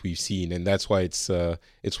design that we've seen, and that's why it's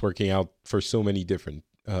working out for so many different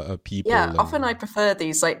people. Yeah, often I prefer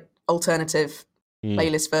these like alternative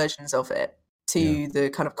playlist versions of it to the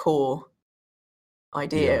kind of core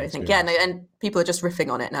idea. I think and people are just riffing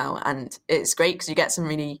on it now, and it's great because you get some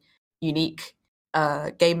really unique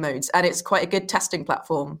game modes, and it's quite a good testing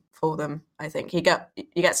platform for them. I think you get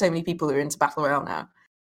so many people who are into Battle Royale now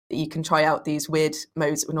that you can try out these weird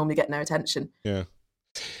modes that would normally get no attention. Yeah.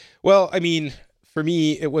 Well, I mean, for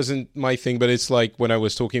me, it wasn't my thing, but it's like when I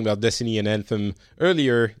was talking about Destiny and Anthem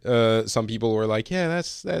earlier, some people were like, yeah,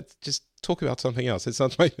 that's just talk about something else. It's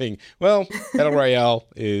not my thing. Well, Battle Royale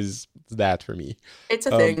is that for me. It's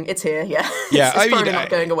a thing. It's here, yeah. Yeah, it's probably not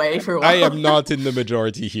going away for a while. I am not in the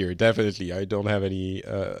majority here, definitely. I don't have any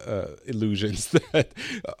illusions that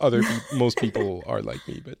most people are like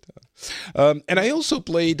me. But and I also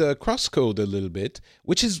played Crosscode a little bit,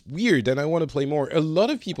 which is weird, and I want to play more. A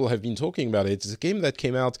lot of people have been talking about it. It's a game that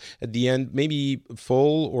came out at the end, maybe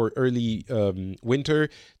fall or early winter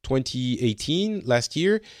 2018, last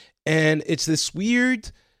year. And it's this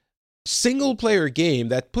weird single-player game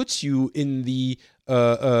that puts you in the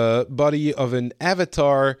body of an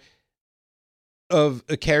avatar of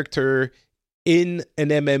a character in an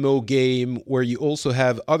MMO game where you also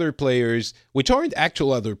have other players, which aren't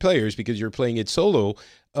actual other players because you're playing it solo,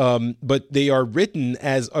 but they are written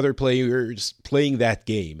as other players playing that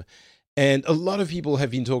game. And a lot of people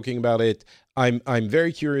have been talking about it. I'm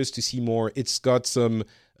very curious to see more. It's got some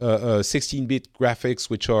 16-bit graphics,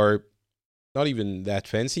 which are not even that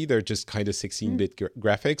fancy. They're just kind of 16-bit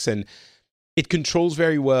graphics, and it controls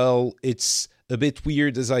very well. It's a bit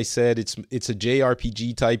weird, as I said. It's a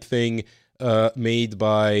JRPG type thing made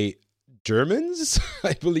by Germans,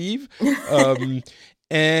 I believe.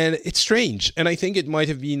 And it's strange. And I think it might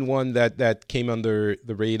have been one that came under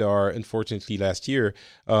the radar, unfortunately, last year.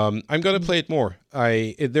 I'm going to play it more.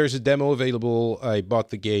 There's a demo available. I bought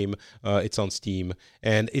the game. It's on Steam.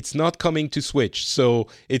 And it's not coming to Switch. So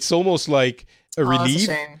it's almost like a relief.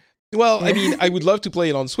 That's a shame. Well, I mean, I would love to play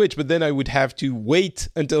it on Switch, but then I would have to wait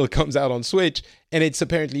until it comes out on Switch, and it's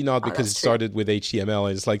apparently not because it started with HTML,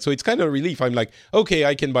 and it's like, so it's kind of a relief. I'm like, okay,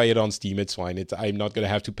 I can buy it on Steam, it's fine. I'm not going to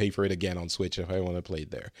have to pay for it again on Switch if I want to play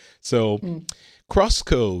it there. So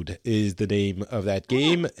Crosscode is the name of that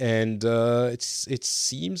game, and it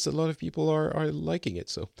seems a lot of people are liking it,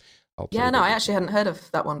 so I'll play it. I actually hadn't heard of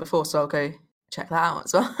that one before, so I'll go check that out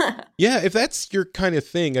as well. Yeah, if that's your kind of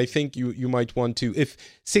thing, I think you might want to. If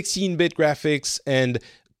 16-bit graphics and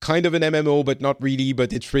kind of an MMO, but not really,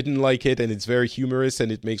 but it's written like it, and it's very humorous, and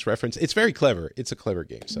it makes reference. It's very clever. It's a clever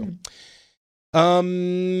game. So,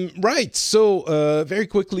 right. So, very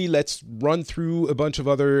quickly, let's run through a bunch of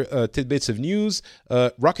other tidbits of news.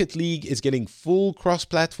 Rocket League is getting full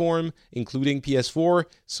cross-platform, including PS4.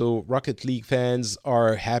 So, Rocket League fans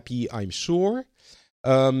are happy, I'm sure.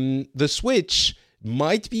 The Switch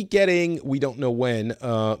might be getting, we don't know when,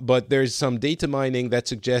 but there's some data mining that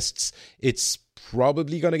suggests it's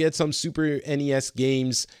probably going to get some Super NES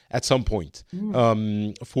games at some point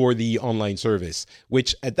for the online service,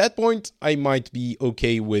 which at that point I might be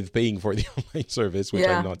okay with paying for the online service, which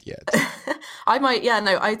I'm not yet. I might,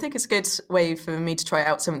 I think it's a good way for me to try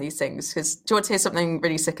out some of these things, because do you want to hear something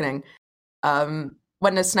really sickening? When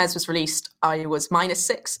the SNES was released, I was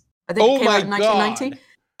 -6. I think it came out in 1990.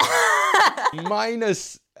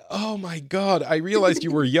 Oh my God. I realized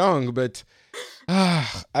you were young, but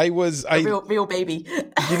I was... real baby.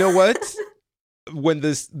 You know what? When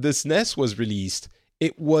the SNES was released,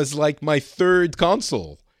 it was like my third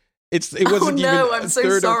console. It wasn't even I'm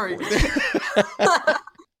so sorry.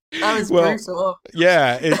 That was brutal.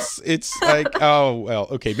 Yeah, it's like, oh, well,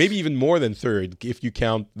 okay, maybe even more than third if you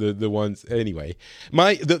count the ones. Anyway,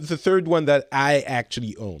 the third one that I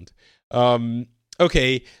actually owned.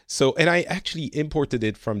 Okay, so and I actually imported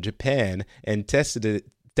it from Japan and tested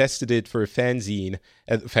it for fanzine.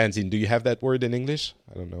 Fanzine, do you have that word in English?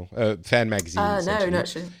 I don't know. Fan magazine, No, essentially. not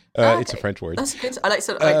actually. It's a French word. That's good. I like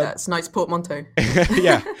that. It's a nice portmanteau.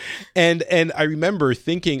 Yeah, and I remember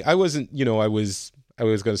thinking I wasn't, I was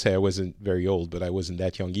going to say I wasn't very old, but I wasn't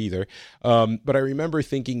that young either. But I remember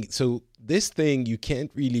thinking, so this thing you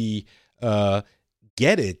can't really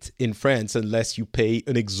get it in France unless you pay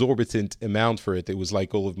an exorbitant amount for it. It was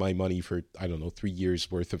like all of my money for, I don't know, 3 years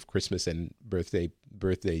worth of Christmas and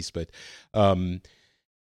birthdays. But and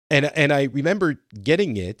I remember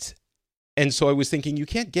getting it, and so I was thinking, you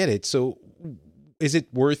can't get it, so is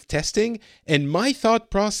it worth testing? And my thought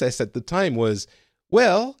process at the time was,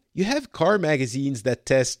 well, you have car magazines that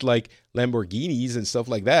test like Lamborghinis and stuff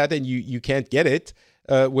like that, and you can't get it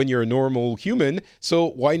when you're a normal human, so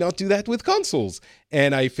why not do that with consoles?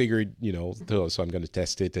 And I figured, so I'm going to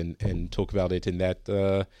test it and talk about it in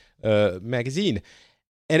that magazine.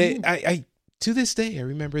 And I to this day, I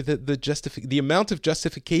remember the amount of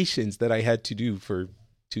justifications that I had to do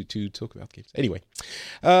to talk about games. Anyway,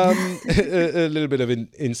 a little bit of an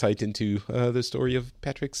insight into the story of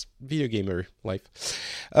Patrick's video gamer life.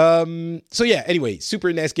 So yeah, anyway,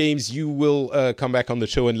 Super NES games, you will come back on the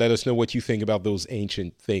show and let us know what you think about those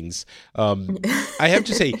ancient things. I have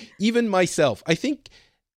to say, even myself, I think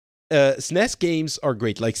SNES games are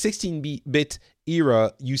great. Like 16-bit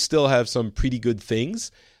era, you still have some pretty good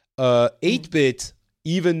things. 8-bit,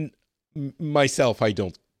 even myself, I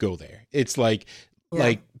don't go there. It's like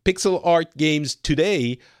pixel art games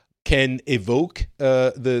today can evoke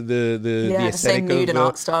the aesthetic same mood and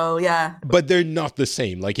art style, but they're not the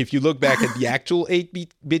same. Like if you look back at the actual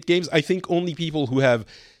 8-bit games, I think only people who have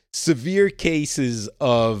severe cases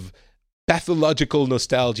of pathological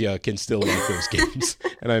nostalgia can still like those games.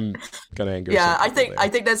 And I'm gonna anger. Yeah, I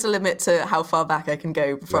think there's a limit to how far back I can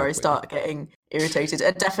go before I start getting irritated.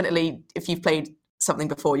 And definitely, if you've played something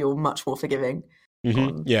before, you're much more forgiving.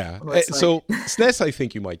 Mm-hmm. So SNES, I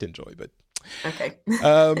think you might enjoy, but okay.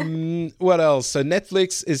 What else?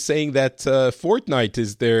 Netflix is saying that Fortnite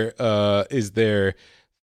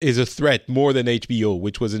is a threat more than HBO,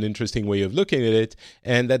 which was an interesting way of looking at it,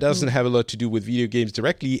 and that doesn't have a lot to do with video games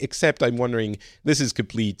directly. Except I'm wondering, this is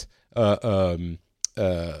complete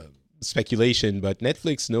speculation, but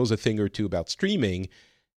Netflix knows a thing or two about streaming.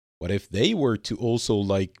 What if they were to also,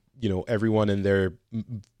 like, everyone and their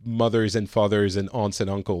mothers and fathers and aunts and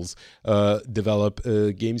uncles develop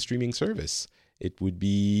a game streaming service? It would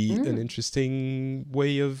be an interesting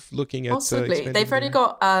way of looking at. Possibly, they've already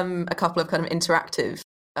got a couple of kind of interactive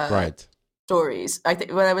stories. I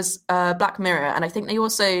think there was Black Mirror, and I think there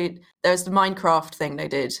was the Minecraft thing they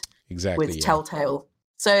did with Telltale.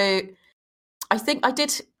 So I think I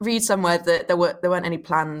did read somewhere that there weren't any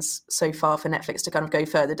plans so far for Netflix to kind of go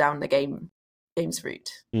further down the games route.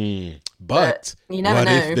 But you never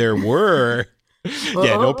know. If there were?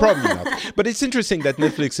 Yeah, no, probably not. But it's interesting that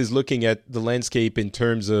Netflix is looking at the landscape in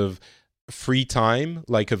terms of free time,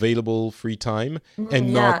 like available free time,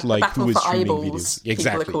 and not like who is streaming videos.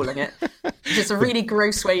 Exactly. People are calling it. Just a really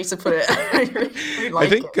gross way to put it.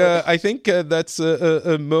 I think that's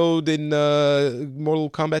a mode in Mortal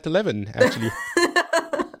Kombat 11, actually.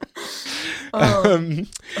 And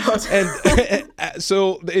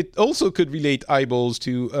so it also could relate eyeballs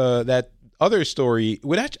to that other story.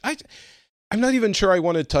 I'm not even sure I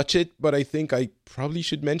want to touch it, but I think I probably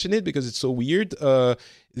should mention it because it's so weird.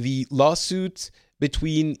 The lawsuit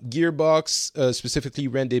between Gearbox, specifically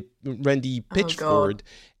Randy Pitchford,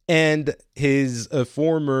 and his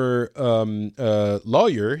former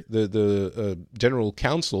lawyer, the general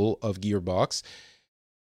counsel of Gearbox,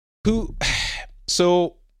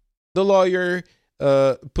 so the lawyer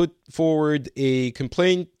put forward a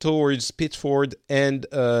complaint towards Pitchford and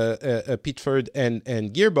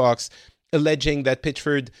Gearbox, alleging that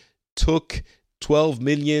Pitchford took $12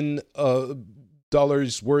 million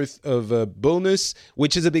worth of bonus,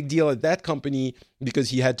 which is a big deal at that company because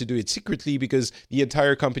he had to do it secretly because the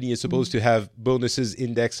entire company is supposed to have bonuses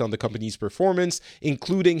indexed on the company's performance,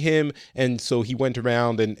 including him. And so he went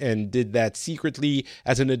around and did that secretly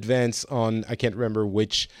as an advance on, I can't remember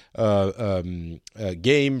which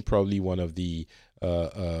game, probably one of the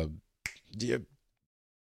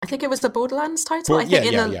I think it was the Borderlands title. I think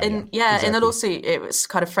in the lawsuit it was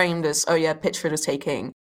kind of framed as, Pitchford was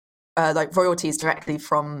taking like royalties directly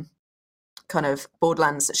from kind of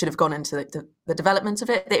Borderlands that should have gone into the development of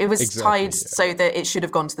it. It was tied so that it should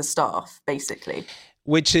have gone to the staff, basically.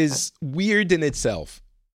 Which is weird in itself.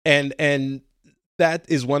 And that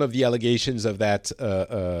is one of the allegations of that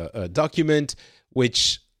document,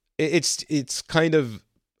 which it's kind of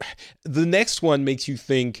the next one makes you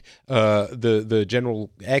think the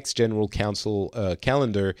general ex-general counsel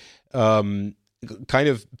calendar kind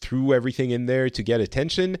of threw everything in there to get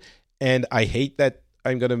attention. And I hate that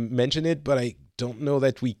I'm going to mention it, but I don't know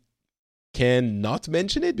that we can not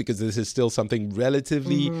mention it because this is still something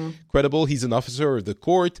relatively credible. He's an officer of the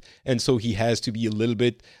court, and so he has to be a little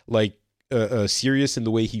bit like serious in the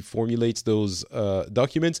way he formulates those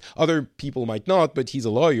documents. Other people might not, but he's a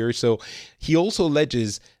lawyer. So he also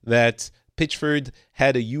alleges that Pitchford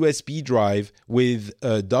had a USB drive with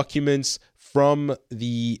documents from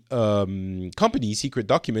the company, secret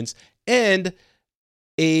documents, and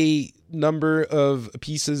a number of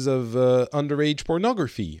pieces of underage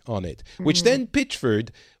pornography on it, which then Pitchford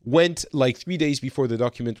went like 3 days before the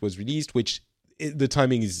document was released, which the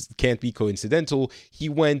timing can't be coincidental. He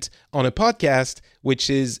went on a podcast, which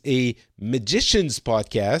is a magician's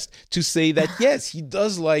podcast, to say that, yes, he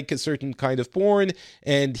does like a certain kind of porn,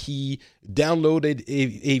 and he downloaded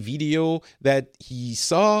a video that he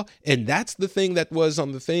saw, and that's the thing that was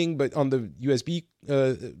on the thing, but on the USB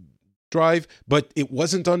drive, but it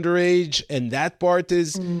wasn't underage, and that part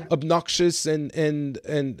is obnoxious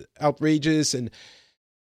and outrageous. And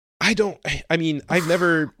I've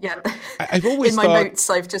never I've always in my thought, notes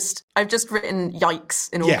I've just written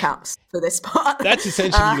yikes in all caps for this part. That's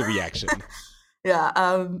essentially the reaction.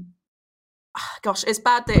 Gosh, it's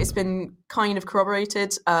bad that it's been kind of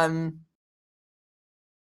corroborated. I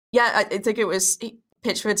think it was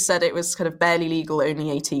Pitchford said it was kind of barely legal,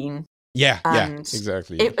 only 18.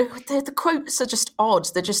 Exactly. The quotes are just odd.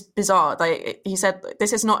 They're just bizarre. He said,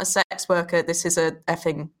 "This is not a sex worker. This is a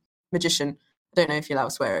effing magician." I don't know if you allow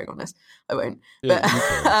swearing on this. I won't.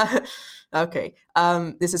 But okay.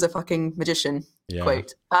 This is a fucking magician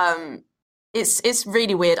quote. It's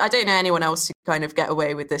really weird. I don't know anyone else who kind of get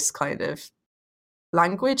away with this kind of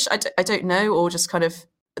language. I don't know, or just kind of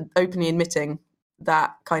openly admitting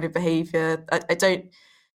that kind of behavior. I don't.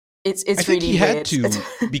 It's I think really he weird. had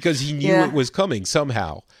to because he knew it was coming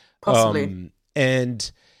somehow. Possibly.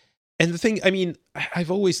 And the thing, I mean,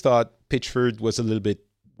 I've always thought Pitchford was a little bit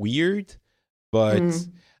weird, but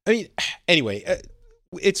I mean, anyway,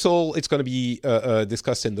 it's going to be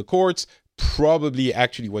discussed in the courts. Probably,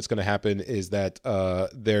 actually, what's going to happen is that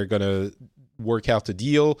they're going to work out a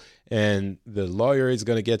deal, and the lawyer is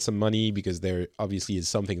going to get some money because there obviously is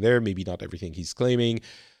something there. Maybe not everything he's claiming.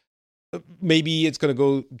 Maybe it's going to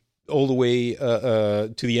go all the way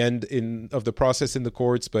to the end of the process in the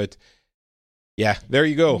courts, but yeah, there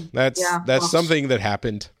you go. That's something that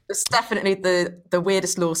happened. It's definitely the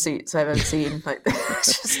weirdest lawsuits I've ever seen. Like,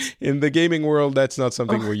 in the gaming world, that's not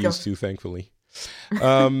something we're used to, thankfully.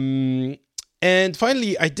 And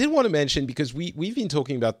finally, I did want to mention, because we've been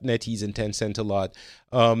talking about NetEase and Tencent a lot,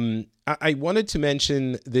 I wanted to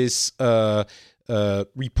mention this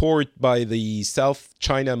report by the South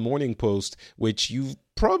China Morning Post, which you've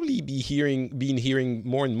probably been hearing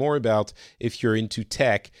more and more about if you're into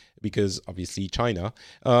tech, because obviously China.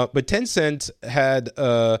 But Tencent had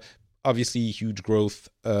obviously huge growth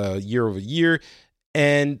year over year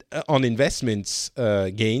and on investments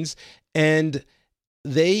gains, and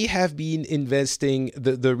they have been investing.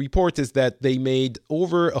 The report is that they made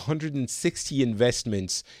over 160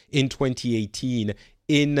 investments in 2018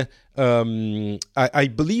 in, I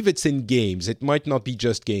believe it's in games. It might not be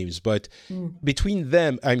just games, but between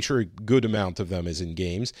them, I'm sure a good amount of them is in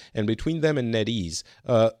games. And between them and NetEase,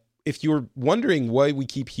 if you're wondering why we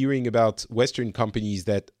keep hearing about Western companies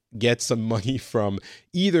that get some money from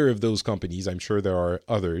either of those companies, I'm sure there are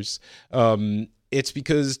others, it's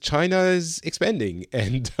because China is expanding,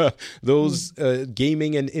 and those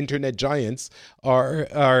gaming and internet giants are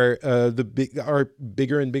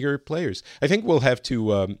bigger and bigger players. I think we'll have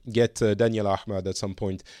to get Daniel Ahmad at some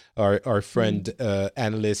point, our friend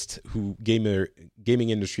analyst, gaming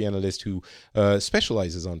industry analyst who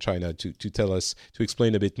specializes on China, to tell us, to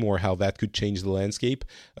explain a bit more how that could change the landscape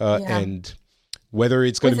and whether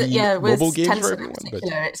it's going to be mobile games for everyone. But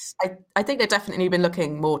I think they've definitely been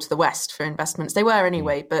looking more to the West for investments. They were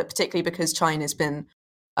anyway, but particularly because China's been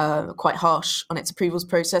quite harsh on its approvals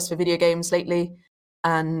process for video games lately.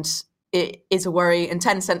 And it is a worry. And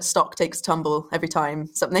Tencent stock takes a tumble every time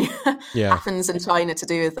something happens in China to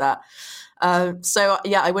do with that. So,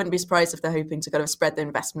 I wouldn't be surprised if they're hoping to kind of spread their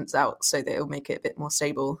investments out so that it'll make it a bit more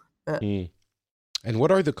stable. But... And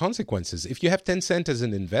what are the consequences? If you have Tencent as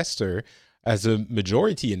an investor, as a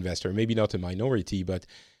majority investor, maybe not a minority, but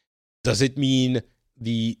does it mean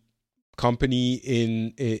the company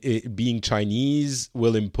in being Chinese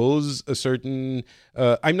will impose a certain...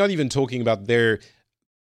 I'm not even talking about their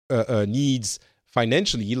needs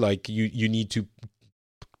financially, like you need to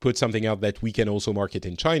put something out that we can also market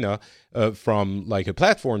in China from like a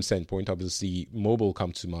platform standpoint. Obviously, mobile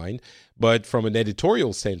comes to mind, but from an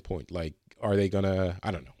editorial standpoint, like, are they gonna?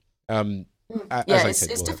 I don't know.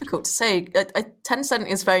 It's difficult to say. Tencent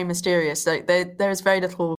is very mysterious. Like, there is very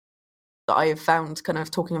little that I have found kind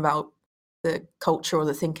of talking about the culture or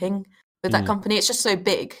the thinking with that company. It's just so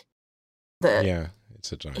big that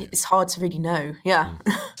it's a giant. It's hard to really know. Yeah.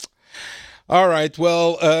 All right.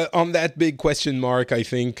 Well, on that big question mark, I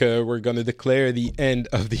think we're going to declare the end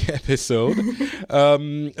of the episode.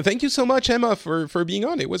 Thank you so much, Emma, for being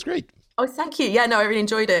on. It was great. Oh, thank you. Yeah, no, I really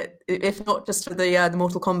enjoyed it. If not just for the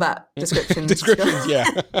Mortal Kombat descriptions.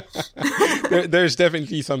 There's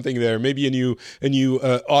definitely something there. Maybe a new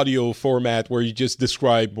audio format where you just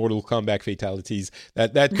describe Mortal Kombat fatalities.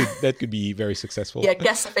 That could be very successful. Yeah,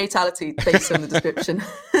 guess the fatality based on the description.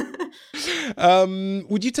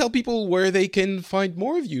 Would you tell people where they can find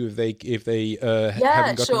more of you if they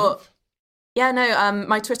haven't got enough? Yeah, no.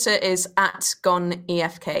 My Twitter is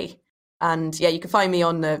 @GoneEFK. And yeah, you can find me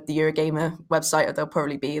on the Eurogamer website. There'll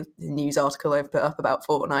probably be a news article I've put up about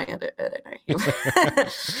Fortnite. I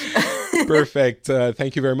don't know. Perfect.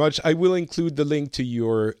 Thank you very much. I will include the link to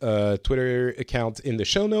your Twitter account in the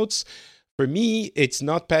show notes. For me, it's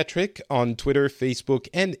not Patrick on Twitter, Facebook,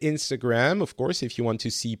 and Instagram. Of course, if you want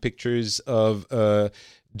to see pictures of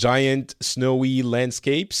giant snowy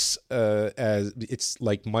landscapes, as it's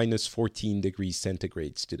like minus 14 degrees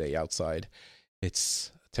centigrade today outside.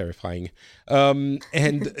 It's terrifying,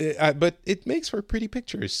 but it makes for pretty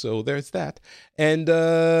pictures, so there's that. And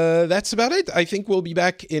that's about it. I think we'll be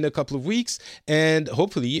back in a couple of weeks, and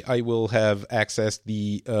hopefully I will have accessed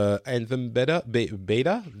the Anthem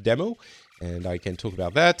beta demo, and I can talk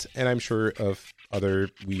about that, and I'm sure of other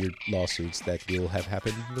weird lawsuits that will have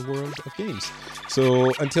happened in the world of games.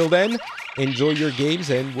 So until then, enjoy your games,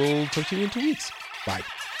 and we'll talk to you in 2 weeks. Bye.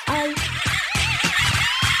 Bye.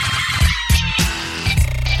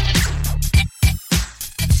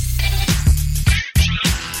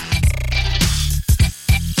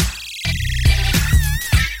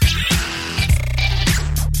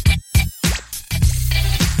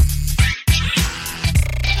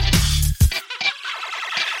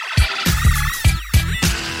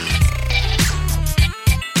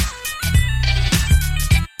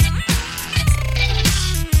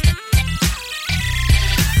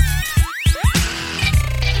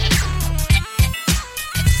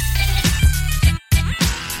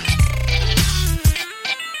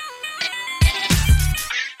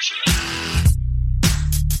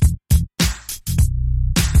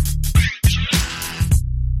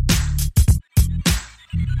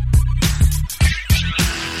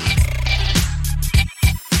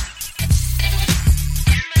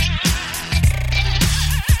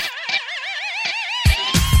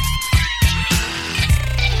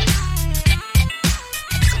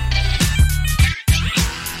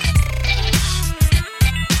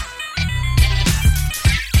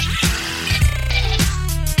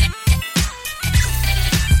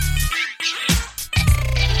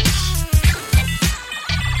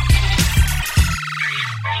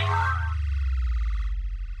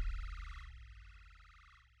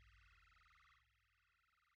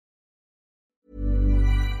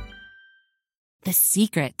 The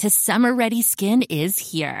secret to summer-ready skin is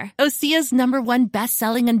here. Osea's #1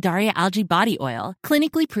 best-selling Undaria Algae Body Oil,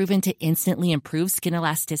 clinically proven to instantly improve skin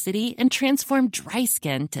elasticity and transform dry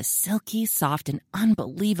skin to silky, soft, and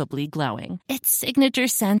unbelievably glowing. Its signature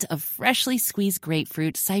scent of freshly squeezed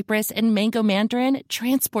grapefruit, cypress, and mango mandarin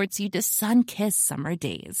transports you to sun-kissed summer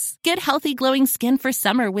days. Get healthy, glowing skin for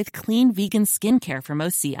summer with clean vegan skincare from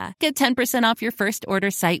Osea. Get 10% off your first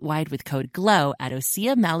order site-wide with code GLOW at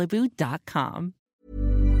OseaMalibu.com.